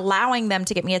allowing them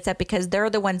to get me upset because they're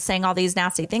the ones saying all these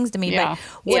nasty things to me. Yeah.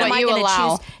 But what am I going to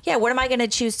choose? Yeah. What am I going to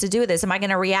choose to do with this? Am I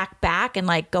going to react back and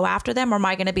like go after them? Or am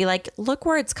I going to be like, look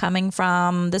where it's coming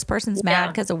from. This person's mad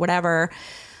because of whatever.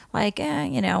 Like,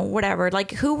 whatever.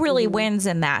 Like who really wins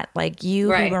in that? Like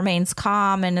you who remains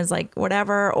calm and is like,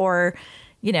 whatever, or,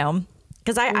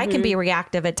 because I can be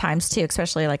reactive at times too,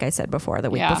 especially like I said before, the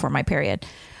week before my period.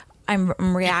 I'm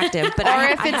reactive, but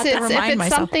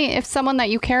if someone that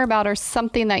you care about or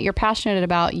something that you're passionate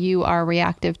about, you are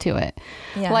reactive to it.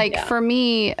 Yeah. For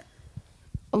me,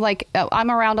 like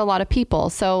I'm around a lot of people,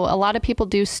 so a lot of people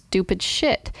do stupid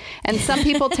shit, and some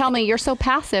people tell me, "You're so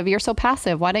passive.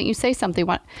 Why don't you say something?"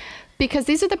 Because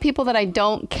these are the people that I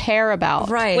don't care about.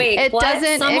 Right. Wait,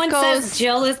 Someone says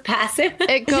Jill is passive?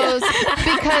 It goes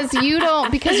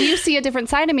because you see a different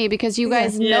side of me, because you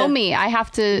guys know me. I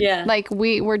have to, like,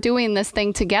 we're doing this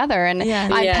thing together and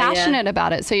I'm passionate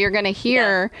about it. So you're going to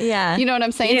hear, you know what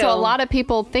I'm saying? So a lot of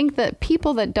people think that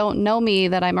people that don't know me,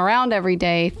 that I'm around every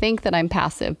day, think that I'm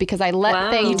passive because I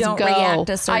let things go. React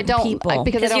to certain people.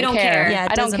 Because I don't care. Yeah,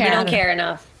 I don't care. You don't care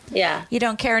enough. Yeah. You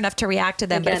don't care enough to react to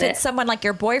them. But if it's someone like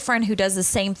your boyfriend who does the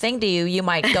same thing to you, you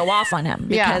might go off on him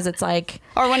because it's like,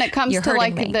 or when it comes to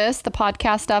like this, the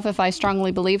podcast stuff, if I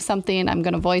strongly believe something, I'm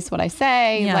going to voice what I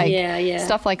say,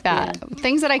 stuff like that. Yeah.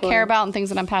 Things that I care about and things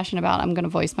that I'm passionate about, I'm going to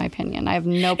voice my opinion. I have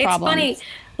no problem. It's funny,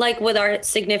 like with our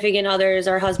significant others,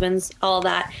 our husbands, all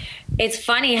that. It's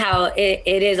funny how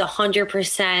it is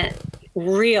 100%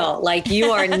 real. Like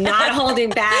you are not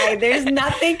holding back. There's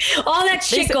nothing. All that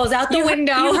shit goes out the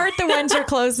window. You hurt the ones you're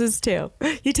closest to.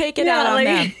 You take it out on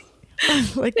them.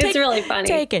 It's really funny.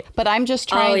 Take it. But I'm just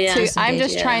trying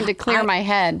trying to clear my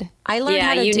head. I learned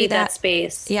how to do that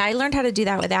space. Yeah, I learned how to do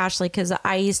that with Ashley because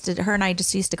her and I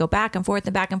just used to go back and forth.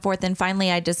 And finally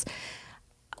I just,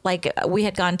 like, we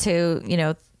had gone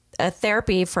to, a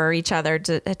therapy for each other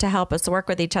to help us work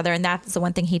with each other. And that's the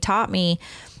one thing he taught me.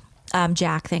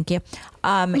 Jack, thank you.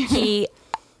 He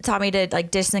taught me to like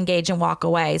disengage and walk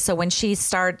away. So when she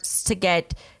starts to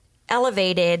get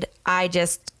elevated, I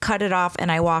just cut it off and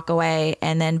I walk away.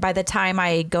 And then by the time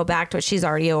I go back to it, she's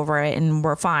already over it and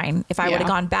we're fine. If I would have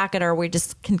gone back at her, we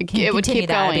just continue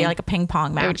that. It'd be like a ping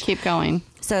pong match. It would keep going.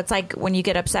 So it's like when you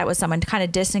get upset with someone, to kind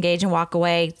of disengage and walk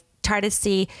away, try to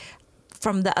see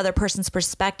from the other person's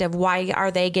perspective. Why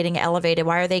are they getting elevated?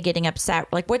 Why are they getting upset?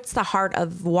 Like, what's the heart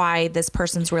of why this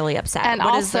person's really upset? And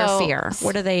what also, is their fear?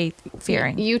 What are they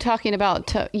fearing? You talking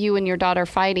about you and your daughter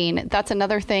fighting, that's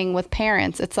another thing with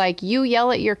parents. It's like you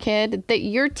yell at your kid, that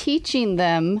you're teaching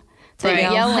them that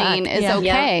yelling is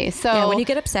okay. So when you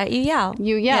get upset, you yell.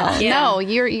 You yell. Yeah. No,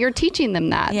 you're teaching them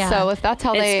that. Yeah. So if that's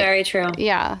how It's very true.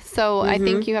 Yeah. So I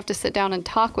think you have to sit down and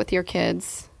talk with your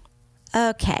kids.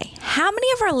 Okay. How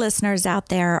many of our listeners out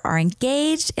there are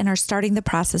engaged and are starting the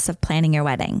process of planning your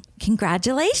wedding?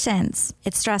 Congratulations.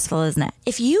 It's stressful, isn't it?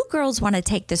 If you girls want to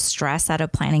take the stress out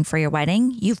of planning for your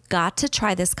wedding, you've got to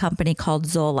try this company called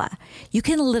Zola. You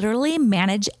can literally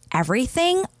manage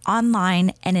everything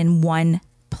online and in one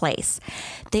place.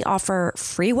 They offer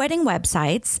free wedding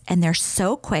websites, and they're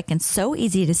so quick and so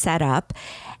easy to set up.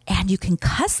 And you can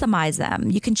customize them.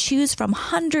 You can choose from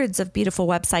hundreds of beautiful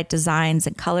website designs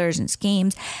and colors and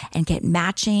schemes and get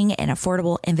matching and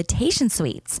affordable invitation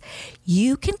suites.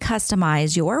 You can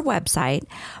customize your website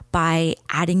by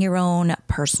adding your own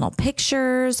personal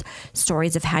pictures,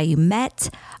 stories of how you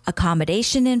met,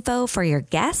 accommodation info for your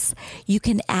guests. You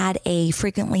can add a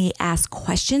frequently asked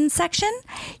questions section.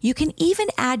 You can even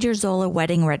add your Zola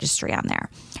wedding registry on there.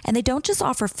 And they don't just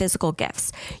offer physical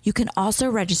gifts. You can also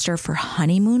register for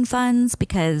honeymoon funds,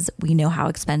 because we know how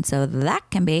expensive that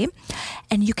can be.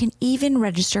 And you can even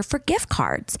register for gift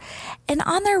cards. And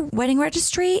on their wedding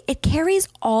registry, it carries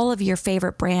all of your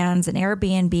favorite brands and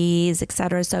Airbnbs,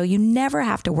 etc. So you never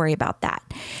have to worry about that.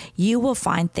 You will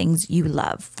find things you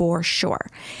love for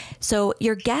sure. So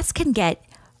your guests can get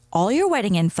all your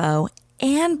wedding info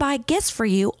and buy gifts for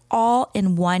you all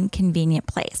in one convenient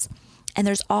place. And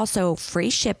there's also free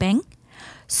shipping,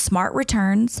 smart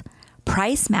returns,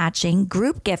 price matching,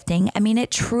 group gifting. I mean,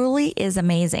 it truly is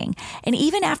amazing. And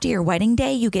even after your wedding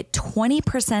day, you get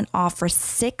 20% off for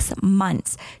 6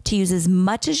 months to use as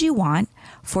much as you want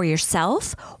for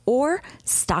yourself, or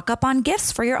stock up on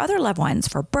gifts for your other loved ones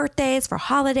for birthdays, for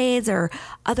holidays, or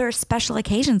other special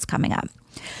occasions coming up.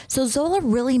 So Zola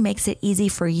really makes it easy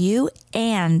for you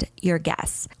and your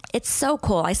guests. It's so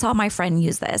cool. I saw my friend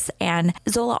use this, and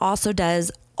Zola also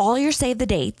does all your save the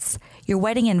dates, your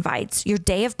wedding invites, your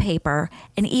day of paper,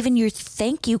 and even your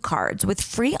thank you cards with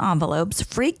free envelopes,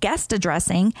 free guest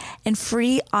addressing, and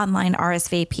free online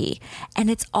RSVP.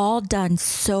 And it's all done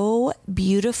so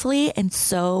beautifully and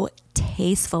so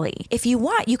tastefully. If you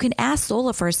want, you can ask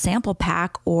Zola for a sample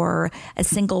pack or a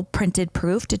single printed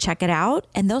proof to check it out,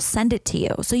 and they'll send it to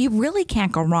you. So you really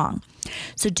can't go wrong.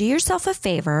 So do yourself a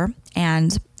favor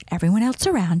and everyone else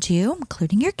around you,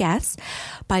 including your guests,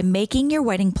 by making your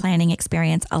wedding planning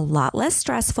experience a lot less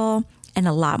stressful and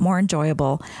a lot more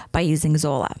enjoyable by using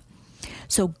Zola.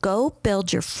 So go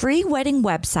build your free wedding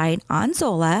website on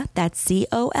Zola, that's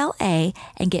Zola,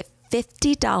 and get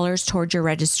 $50 towards your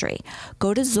registry.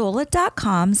 Go to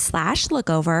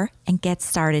zola.com/lookover and get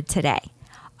started today.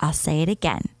 I'll say it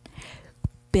again.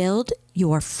 Build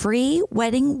your free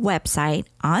wedding website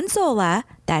on Zola,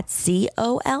 that's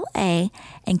Zola, and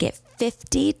get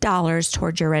 $50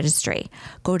 towards your registry.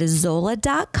 Go to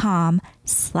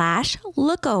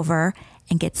zola.com/lookover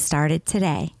and get started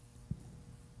today.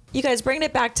 You guys bring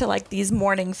it back to like these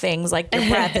morning things, like your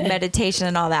breath and meditation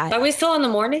and all that. Are we still in the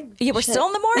morning? Yeah, we're still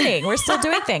in the morning. We're still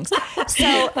doing things.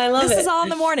 So I love this it. is all in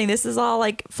the morning. This is all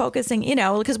like focusing,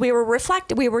 because we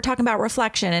were talking about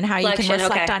reflection and how you can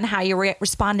reflect on how you're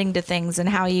responding to things and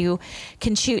how you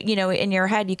can shoot, in your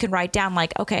head, you can write down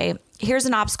like, okay, here's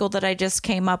an obstacle that I just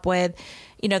came up with,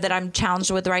 that I'm challenged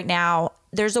with right now.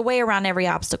 There's a way around every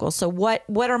obstacle. So what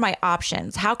are my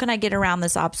options? How can I get around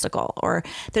this obstacle? Or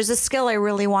there's a skill I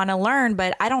really want to learn,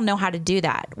 but I don't know how to do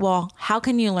that. Well, how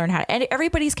can you learn how to? And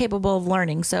everybody's capable of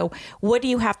learning. So what do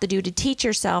you have to do to teach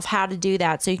yourself how to do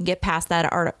that so you can get past that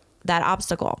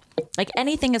obstacle? Like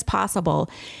anything is possible.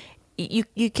 You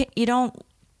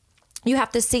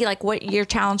have to see like what you're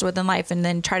challenged with in life and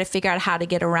then try to figure out how to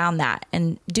get around that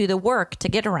and do the work to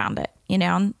get around it,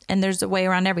 and there's a way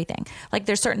around everything. Like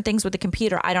there's certain things with the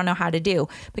computer I don't know how to do,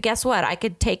 but guess what? I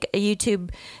could take a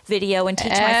YouTube video and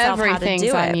teach myself how to do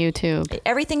it. Everything's on YouTube.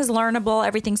 Everything's learnable.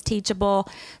 Everything's teachable.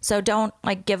 So don't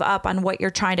like give up on what you're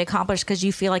trying to accomplish because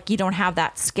you feel like you don't have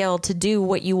that skill to do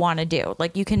what you want to do.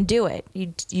 Like you can do it.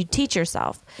 You teach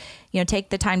yourself. Take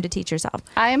the time to teach yourself.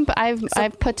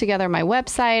 I've put together my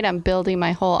website. I'm building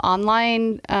my whole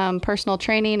online personal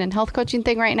training and health coaching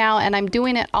thing right now, and I'm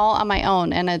doing it all on my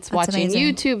own. And it's watching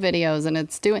YouTube videos, and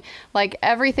it's doing like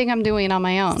everything I'm doing on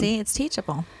my own. See, it's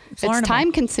teachable. It's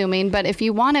time consuming, but if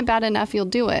you want it bad enough, you'll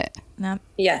do it. Yep.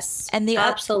 Yes, and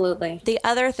absolutely. The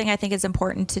other thing I think is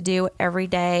important to do every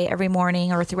day, every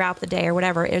morning, or throughout the day, or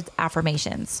whatever, is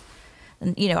affirmations.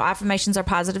 You know, affirmations are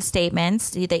positive statements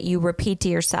that you repeat to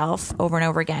yourself over and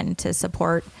over again to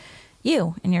support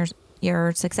you and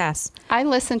your success. I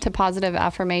listen to positive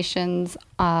affirmations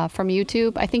from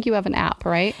YouTube. I think you have an app,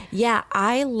 right? Yeah,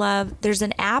 there's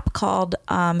an app called,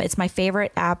 it's my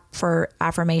favorite app for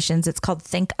affirmations. It's called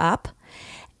Think Up.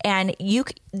 And you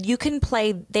can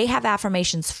play, they have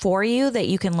affirmations for you that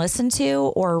you can listen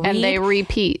to or read. And they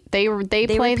repeat. They play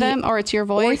repeat. Them, or it's your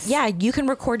voice? Or, yeah, you can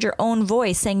record your own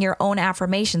voice saying your own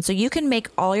affirmations. So you can make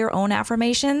all your own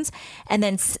affirmations and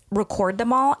then record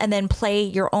them all and then play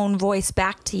your own voice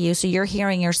back to you. So you're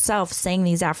hearing yourself saying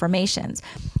these affirmations.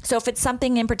 So if it's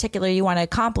something in particular you want to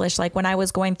accomplish, like when I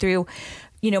was going through,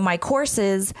 you know, my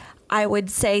courses, I would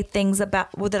say things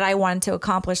about that I wanted to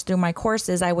accomplish through my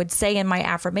courses. I would say in my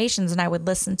affirmations, and I would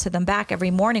listen to them back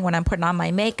every morning when I'm putting on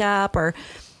my makeup or,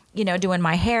 you know, doing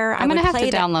my hair. I'm going to have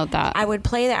to download that. I would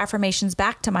play the affirmations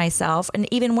back to myself. And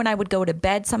even when I would go to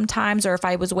bed sometimes, or if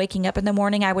I was waking up in the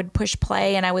morning, I would push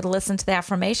play and I would listen to the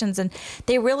affirmations. And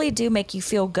they really do make you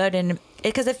feel good. And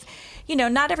because if, you know,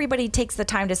 not everybody takes the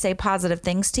time to say positive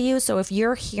things to you. So if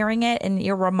you're hearing it and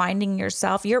you're reminding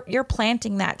yourself, you're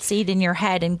planting that seed in your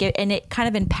head and it kind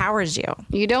of empowers you.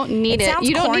 You don't need it.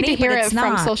 You don't need to hear it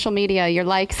from social media, your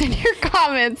likes and your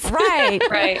comments. Right.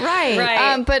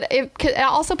 But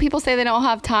also people say they don't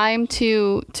have time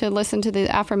to listen to the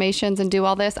affirmations and do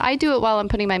all this. I do it while I'm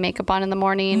putting my makeup on in the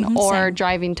morning or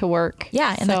driving to work.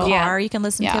 Yeah, in the car, you can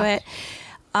listen to it.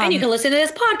 And you can listen to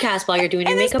this podcast while you're doing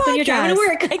your makeup when you're driving to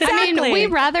work. Exactly. I mean,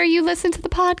 we'd rather you listen to the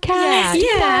podcast.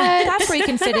 Yeah. That's where you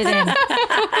can fit it in.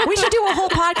 We should do a whole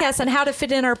podcast on how to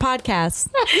fit in our podcast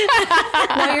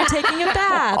while you're taking a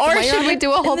bath. Or should we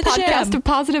do a whole podcast of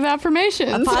positive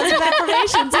affirmations? Positive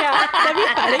affirmations, yeah. That'd be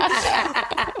funny.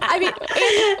 I mean,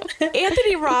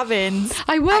 Anthony Robbins.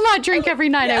 I will not drink every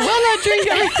night. I will not drink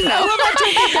every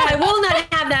night. I will not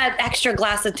have that extra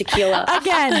glass of tequila.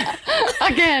 Again.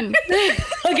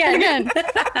 I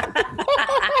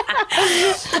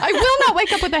will not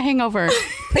wake up with a hangover.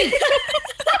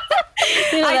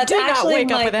 I do not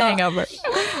wake up with a hangover.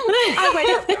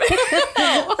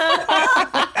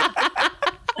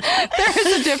 There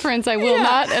is a difference. I will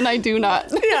not, and I do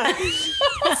not. Yeah.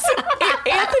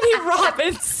 Anthony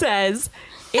Robbins says,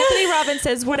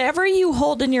 whatever you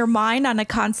hold in your mind on a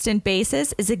constant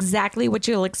basis is exactly what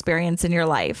you'll experience in your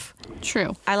life.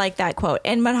 True. I like that quote.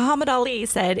 And Muhammad Ali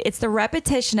said, it's the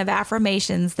repetition of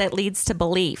affirmations that leads to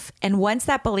belief. And once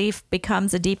that belief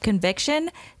becomes a deep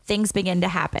conviction, things begin to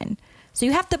happen. So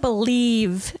you have to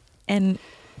believe and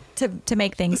to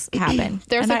make things happen.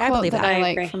 There's and a quote that I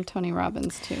like agree. from Tony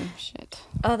Robbins too. Shit.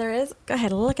 Oh, there is? Go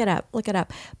ahead. Look it up.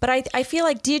 But I feel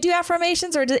like, do you do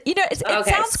affirmations or it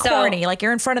sounds corny. Like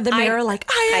you're in front of the mirror, like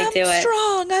I am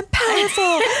strong. I'm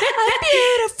powerful. I'm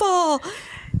beautiful.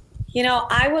 You know,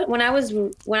 when I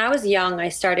was young, I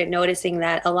started noticing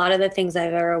that a lot of the things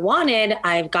I've ever wanted,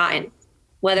 I've gotten.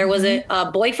 Whether it was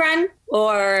a boyfriend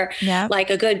or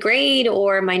like a good grade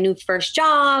or my new first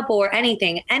job or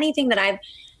anything that I've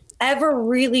ever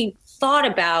really thought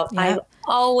about, I've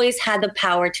always had the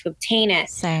power to obtain it.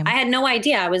 Same. I had no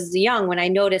idea. I was young when I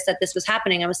noticed that this was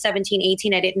happening. I was 17,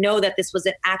 18. I didn't know that this was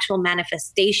an actual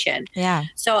manifestation. Yeah.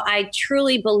 So I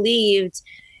truly believed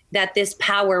that this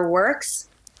power works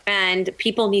and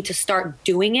people need to start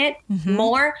doing it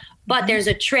more. But there's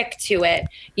a trick to it.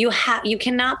 You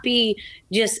cannot be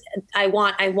just, I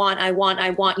want.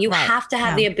 You have to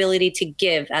have the ability to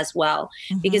give as well.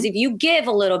 Because if you give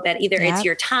a little bit, either it's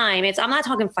your time, I'm not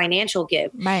talking financial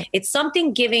give. Right. It's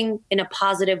something giving in a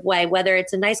positive way, whether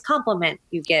it's a nice compliment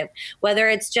you give, whether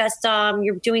it's just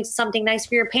you're doing something nice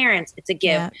for your parents, it's a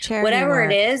give. Whatever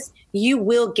it is, you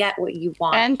will get what you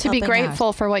want. And to be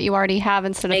grateful for what you already have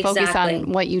instead of focus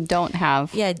on what you don't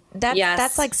have. Yeah,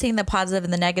 that's like seeing the positive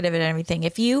and the negative and everything.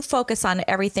 If you focus on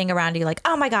everything around you, like,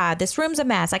 oh my God, this room's a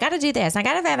mess. I got to do this.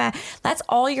 That's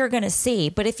all you're going to see.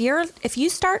 But if you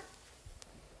start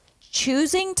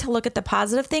choosing to look at the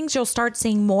positive things, you'll start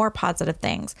seeing more positive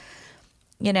things.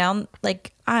 You know,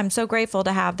 like, I'm so grateful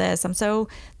to have this.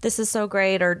 This is so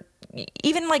great. Or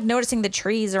even like noticing the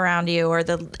trees around you or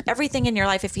everything in your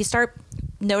life. If you start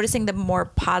noticing the more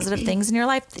positive things in your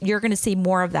life, you're going to see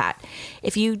more of that.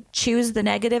 If you choose the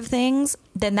negative things,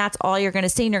 then that's all you're going to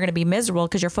see, and you're going to be miserable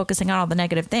because you're focusing on all the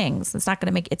negative things. It's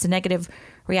a negative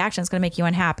reaction. It's going to make you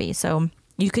unhappy. So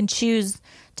you can choose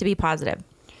to be positive.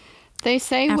 They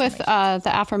say with the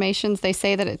affirmations, they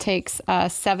say that it takes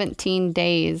 17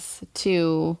 days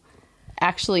to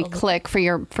actually click for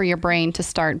your brain to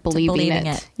start believing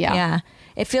it. Yeah.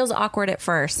 It feels awkward at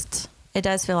first. It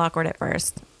does feel awkward at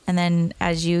first. And then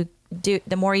as you do,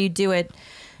 the more you do it,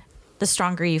 the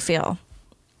stronger you feel.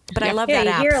 But I love that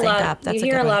app. You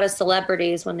hear a one. lot of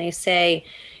celebrities when they say,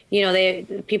 they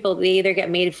either get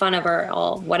made fun of or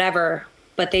whatever,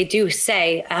 but they do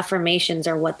say affirmations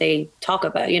are what they talk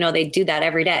about. They do that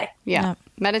every day. Yeah.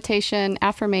 Meditation,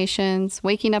 affirmations,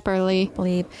 waking up early.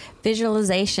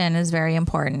 Visualization is very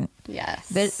important. Yes.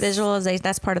 Visualization,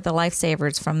 that's part of the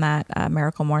lifesavers from that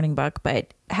Miracle Morning book.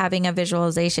 But having a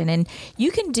visualization, and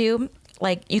you can do,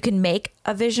 you can make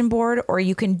a vision board, or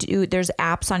you can do, there's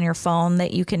apps on your phone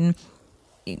that you can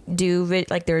do,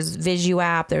 there's Visu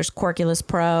app, there's Quarkulus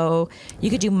Pro.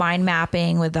 You could do mind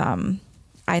mapping with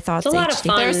iThoughts. It's a lot of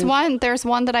fun. There's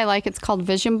one that I like. It's called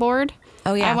Vision Board.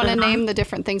 Oh yeah. I want to name the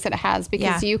different things that it has,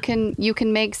 because you can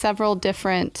make several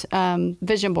different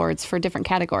vision boards for different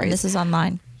categories. And this is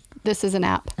online. This is an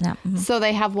app. Mm-hmm. So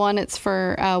they have one. It's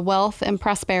for wealth and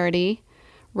prosperity,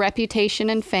 reputation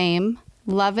and fame,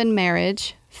 love and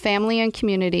marriage, family and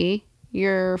community,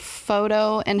 your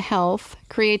photo and health,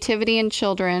 creativity and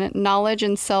children, knowledge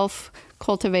and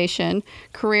self-cultivation,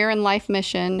 career and life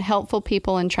mission, helpful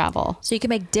people and travel. So you can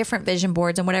make different vision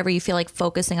boards, and whatever you feel like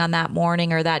focusing on that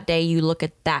morning or that day, you look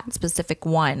at that specific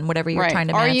one, whatever you're trying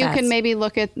to manifest. Or you can maybe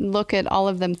look at all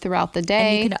of them throughout the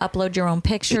day. And you can upload your own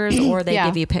pictures, or they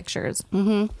give you pictures.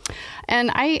 Mm-hmm.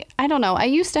 And I don't know. I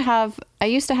used to have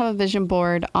a vision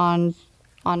board on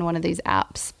one of these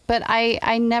apps, but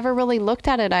I never really looked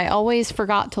at it. I always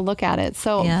forgot to look at it.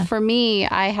 So for me,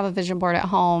 I have a vision board at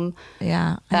home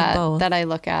that I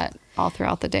look at all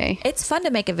throughout the day. It's fun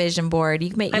to make a vision board.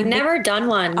 I've never done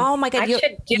one. Oh my God. I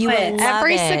should do it.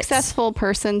 Every successful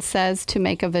person says to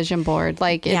make a vision board.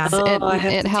 It helps.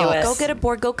 Go get a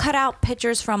board. Go cut out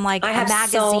pictures from a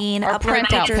magazine. Or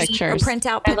print out pictures. Or print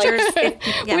out pictures.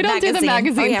 We don't do the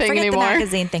magazine thing anymore. The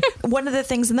magazine thing. One of the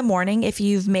things in the morning, if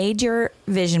you've made your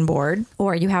vision board,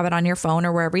 or you have it on your phone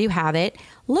or wherever you have it,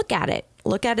 look at it.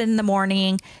 Look at it in the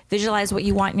morning. Visualize what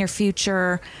you want in your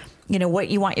future. What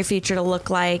you want your future to look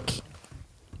like.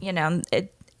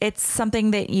 It's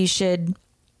something that you should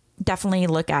definitely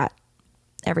look at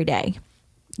every day,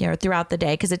 throughout the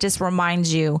day, because it just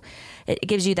reminds you, it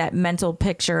gives you that mental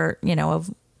picture,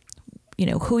 of,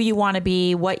 who you want to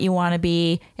be, what you want to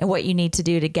be, and what you need to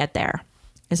do to get there.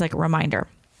 It's like a reminder.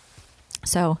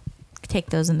 So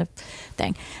take those in the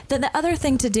thing. Then the other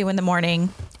thing to do in the morning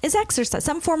is exercise,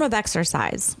 some form of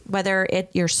exercise, whether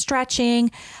you're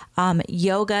stretching,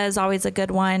 yoga is always a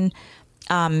good one.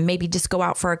 Maybe just go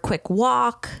out for a quick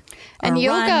walk. And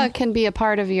yoga can be a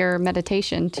part of your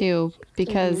meditation too,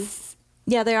 because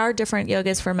there are different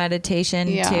yogas for meditation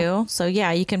too. So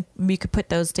you could put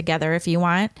those together if you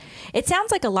want. It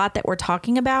sounds like a lot that we're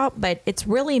talking about, but it's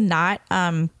really not.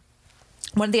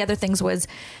 One of the other things was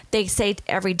they say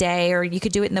every day, or you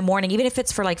could do it in the morning, even if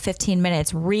it's for 15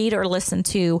 minutes, read or listen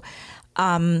to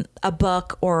a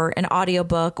book or an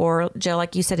audiobook, or Jill,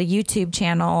 like you said, a YouTube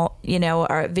channel,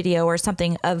 or a video or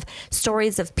something of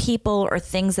stories of people or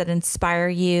things that inspire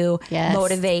you,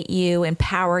 motivate you,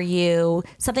 empower you,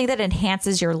 something that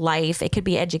enhances your life. It could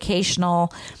be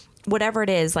educational, whatever it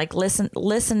is.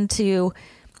 Listen to,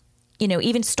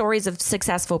 even stories of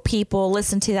successful people.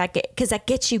 Listen to that, because that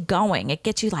gets you going. It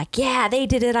gets you they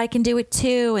did it, I can do it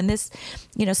too. And this,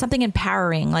 something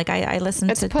empowering. I listen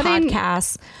to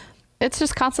podcasts. It's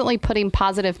just constantly putting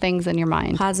positive things in your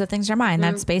mind. Positive things in your mind.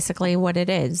 That's basically what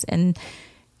it is. And,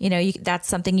 that's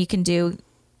something you can do.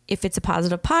 If it's a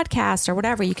positive podcast or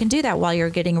whatever, you can do that while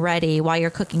you're getting ready, while you're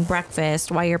cooking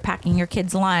breakfast, while you're packing your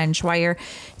kids' lunch, while you're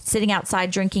sitting outside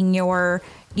drinking your,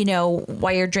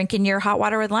 while you're drinking your hot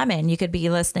water with lemon. You could be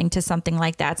listening to something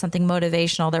like that, something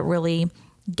motivational that really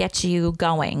gets you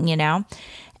going,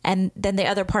 And then the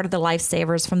other part of the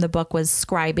lifesavers from the book was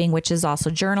scribing, which is also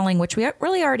journaling, which we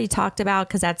really already talked about,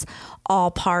 because that's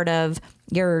all part of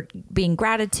your being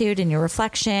gratitude and your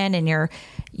reflection and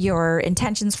your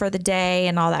intentions for the day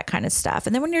and all that kind of stuff.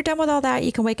 And then when you're done with all that,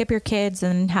 you can wake up your kids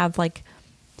and have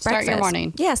Start your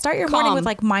morning. Yeah, start your morning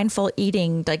with mindful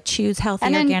eating, choose healthy,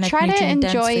 and then organic, try to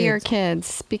enjoy foods. your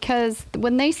kids, because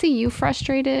when they see you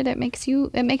frustrated, it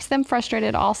makes them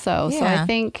frustrated also. Yeah. So I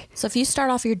think if you start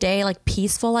off your day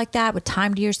peaceful like that, with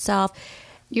time to yourself,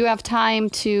 you have time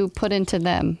to put into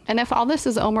them. And if all this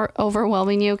is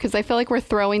overwhelming you, because I feel like we're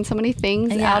throwing so many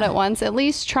things out at once, at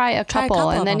least try a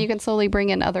couple and then you can slowly bring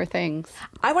in other things.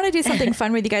 I want to do something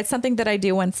fun with you guys, something that I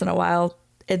do once in a while.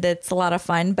 That's a lot of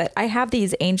fun, but I have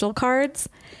these angel cards,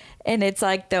 and it's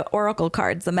like the oracle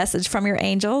cards, the message from your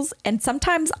angels. And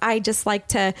sometimes I just like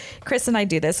to, Chris and I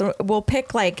do this. We'll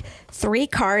pick 3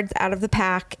 cards out of the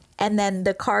pack, and then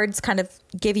the cards kind of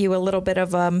give you a little bit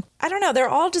of, I don't know, they're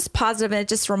all just positive, and it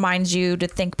just reminds you to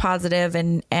think positive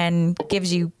and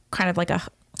gives you kind of a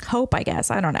hope, I guess.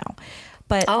 I don't know.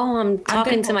 But I'm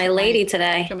talking to my lady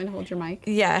today. Do you want me to hold your mic?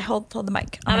 yeah, hold the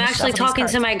mic. I'm actually talking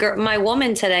to my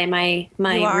woman today, my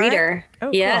reader. Oh,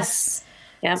 cool. Yes.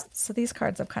 Yeah. So these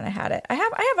cards I've kind of had it. I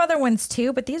have other ones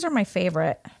too, but these are my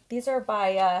favorite. These are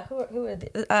by who are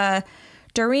these?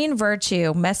 Doreen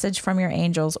Virtue, Message from Your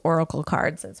Angels, Oracle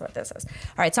cards is what this is.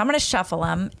 All right, so I'm going to shuffle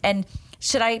them. And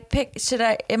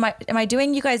am I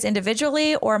doing you guys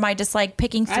individually, or am I just like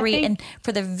picking three and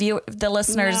for the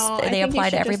listeners, they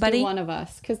apply to everybody? Just do one of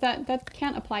us, because that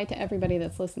can't apply to everybody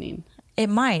that's listening. It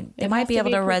might. It might be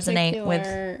able to resonate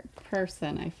with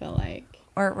person, I feel like.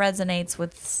 Or it resonates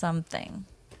with something.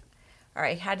 All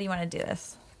right, how do you want to do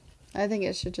this? I think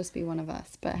it should just be one of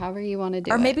us, but however you want to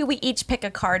do it. Or maybe we each pick a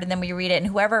card and then we read it, and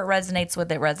whoever it resonates with,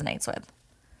 it resonates with.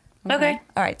 Okay.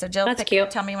 All right, so Jill,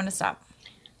 cute. Tell me when to stop.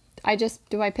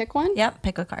 Do I pick one? Yep,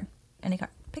 pick a card. Any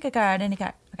card. Pick a card, any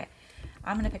card. Okay,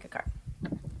 I'm going to pick a card.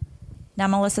 Now,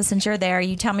 Melissa, since you're there,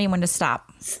 you tell me when to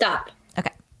stop. Stop.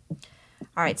 Okay.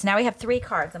 All right, so now we have 3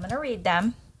 cards. I'm going to read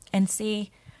them and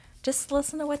see. Just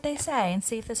listen to what they say and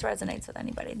see if this resonates with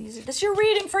anybody. This is your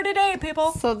reading for today,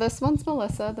 people. So this one's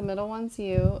Melissa, the middle one's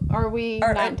you. Are we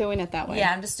not doing it that way?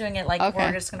 Yeah, I'm just doing it like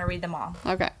we're just going to read them all.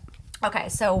 Okay. Okay,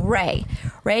 so Ray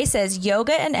says,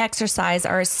 yoga and exercise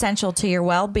are essential to your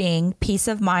well-being, peace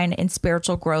of mind, and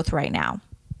spiritual growth right now.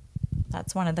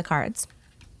 That's one of the cards.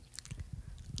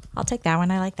 I'll take that one.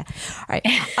 I like that.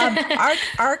 All right.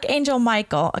 Archangel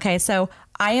Michael. Okay, so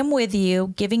I am with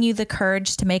you, giving you the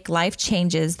courage to make life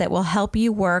changes that will help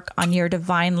you work on your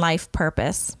divine life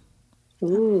purpose.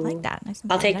 Ooh. I like that. Nice.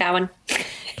 I'll take that one.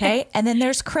 Okay. And then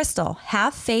there's Crystal.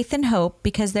 Have faith and hope,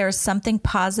 because there is something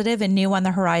positive and new on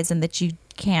the horizon that you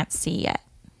can't see yet.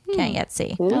 Can't yet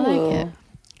see. I like it.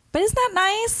 But isn't that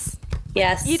nice?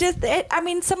 Yes.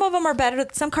 Some of them are better.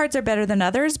 Some cards are better than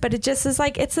others, but it just is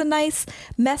like, it's a nice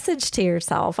message to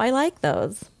yourself. I like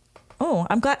those. Oh,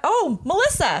 I'm glad. Oh,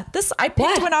 Melissa, I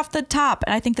picked one off the top,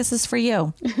 and I think this is for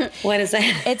you. What is it?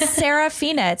 It's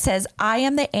Serafina. It says, I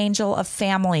am the angel of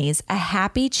families. A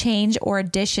happy change or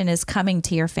addition is coming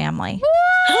to your family.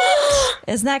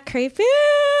 Isn't that creepy?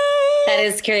 That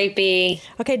is creepy.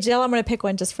 Okay, Jill, I'm going to pick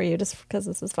one just for you, just because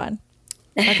this is fun.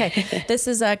 Okay, this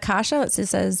is Kasha. It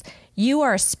says, you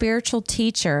are a spiritual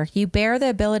teacher. You bear the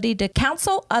ability to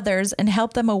counsel others and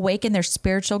help them awaken their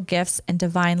spiritual gifts and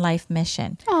divine life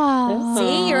mission. Aww.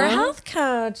 See, you're a health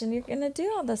coach and you're going to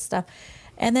do all this stuff.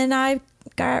 And then I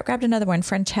grabbed another one,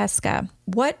 Francesca.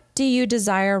 What do you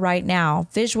desire right now?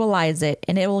 Visualize it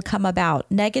and it will come about.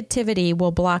 Negativity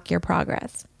will block your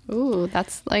progress. Ooh,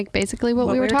 that's like basically what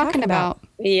we were talking about.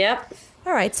 Yep.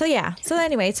 All right. So yeah. So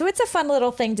anyway, so it's a fun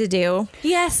little thing to do.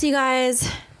 Yes, you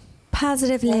guys.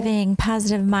 Positive living,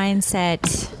 positive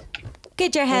mindset.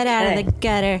 Get your head out of the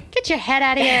gutter. Get your head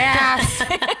out of your ass.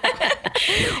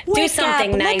 Do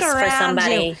something nice for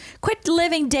somebody. You. Quit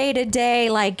living day to day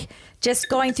like just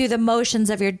going through the motions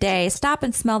of your day. Stop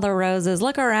and smell the roses.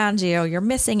 Look around you. You're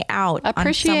missing out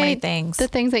on so many things. The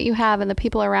things that you have and the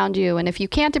people around you. And if you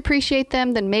can't appreciate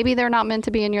them, then maybe they're not meant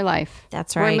to be in your life.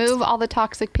 That's right. Remove all the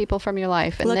toxic people from your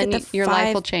life, and then your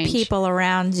life will change. People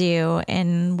around you,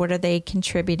 and what are they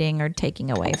contributing or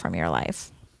taking away from your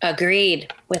life?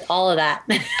 Agreed with all of that.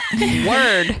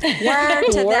 Word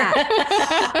to that.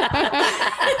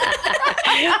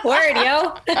 Word,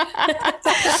 yo.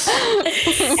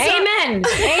 Amen.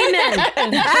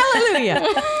 Hallelujah.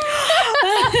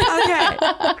 Okay.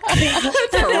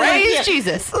 Praise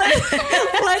Jesus.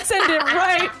 Let's end it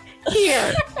right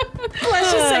here.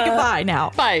 Let's just say goodbye now.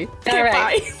 Bye. All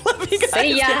right. Love you guys.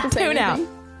 See ya. Tune out.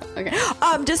 Okay.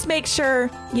 Just make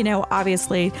sure,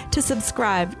 obviously, to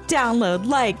subscribe, download,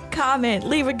 like, comment,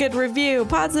 leave a good review,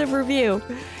 positive review.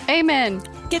 Amen.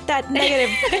 Get that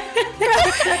negative.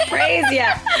 Praise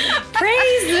ya.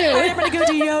 Praise you. I'm going to go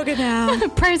do yoga now.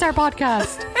 Praise our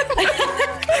podcast.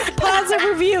 Positive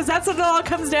reviews. That's what it all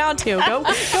comes down to. Go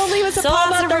leave us a It's all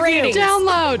about positive the review. ratings.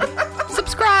 Download.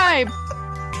 Subscribe.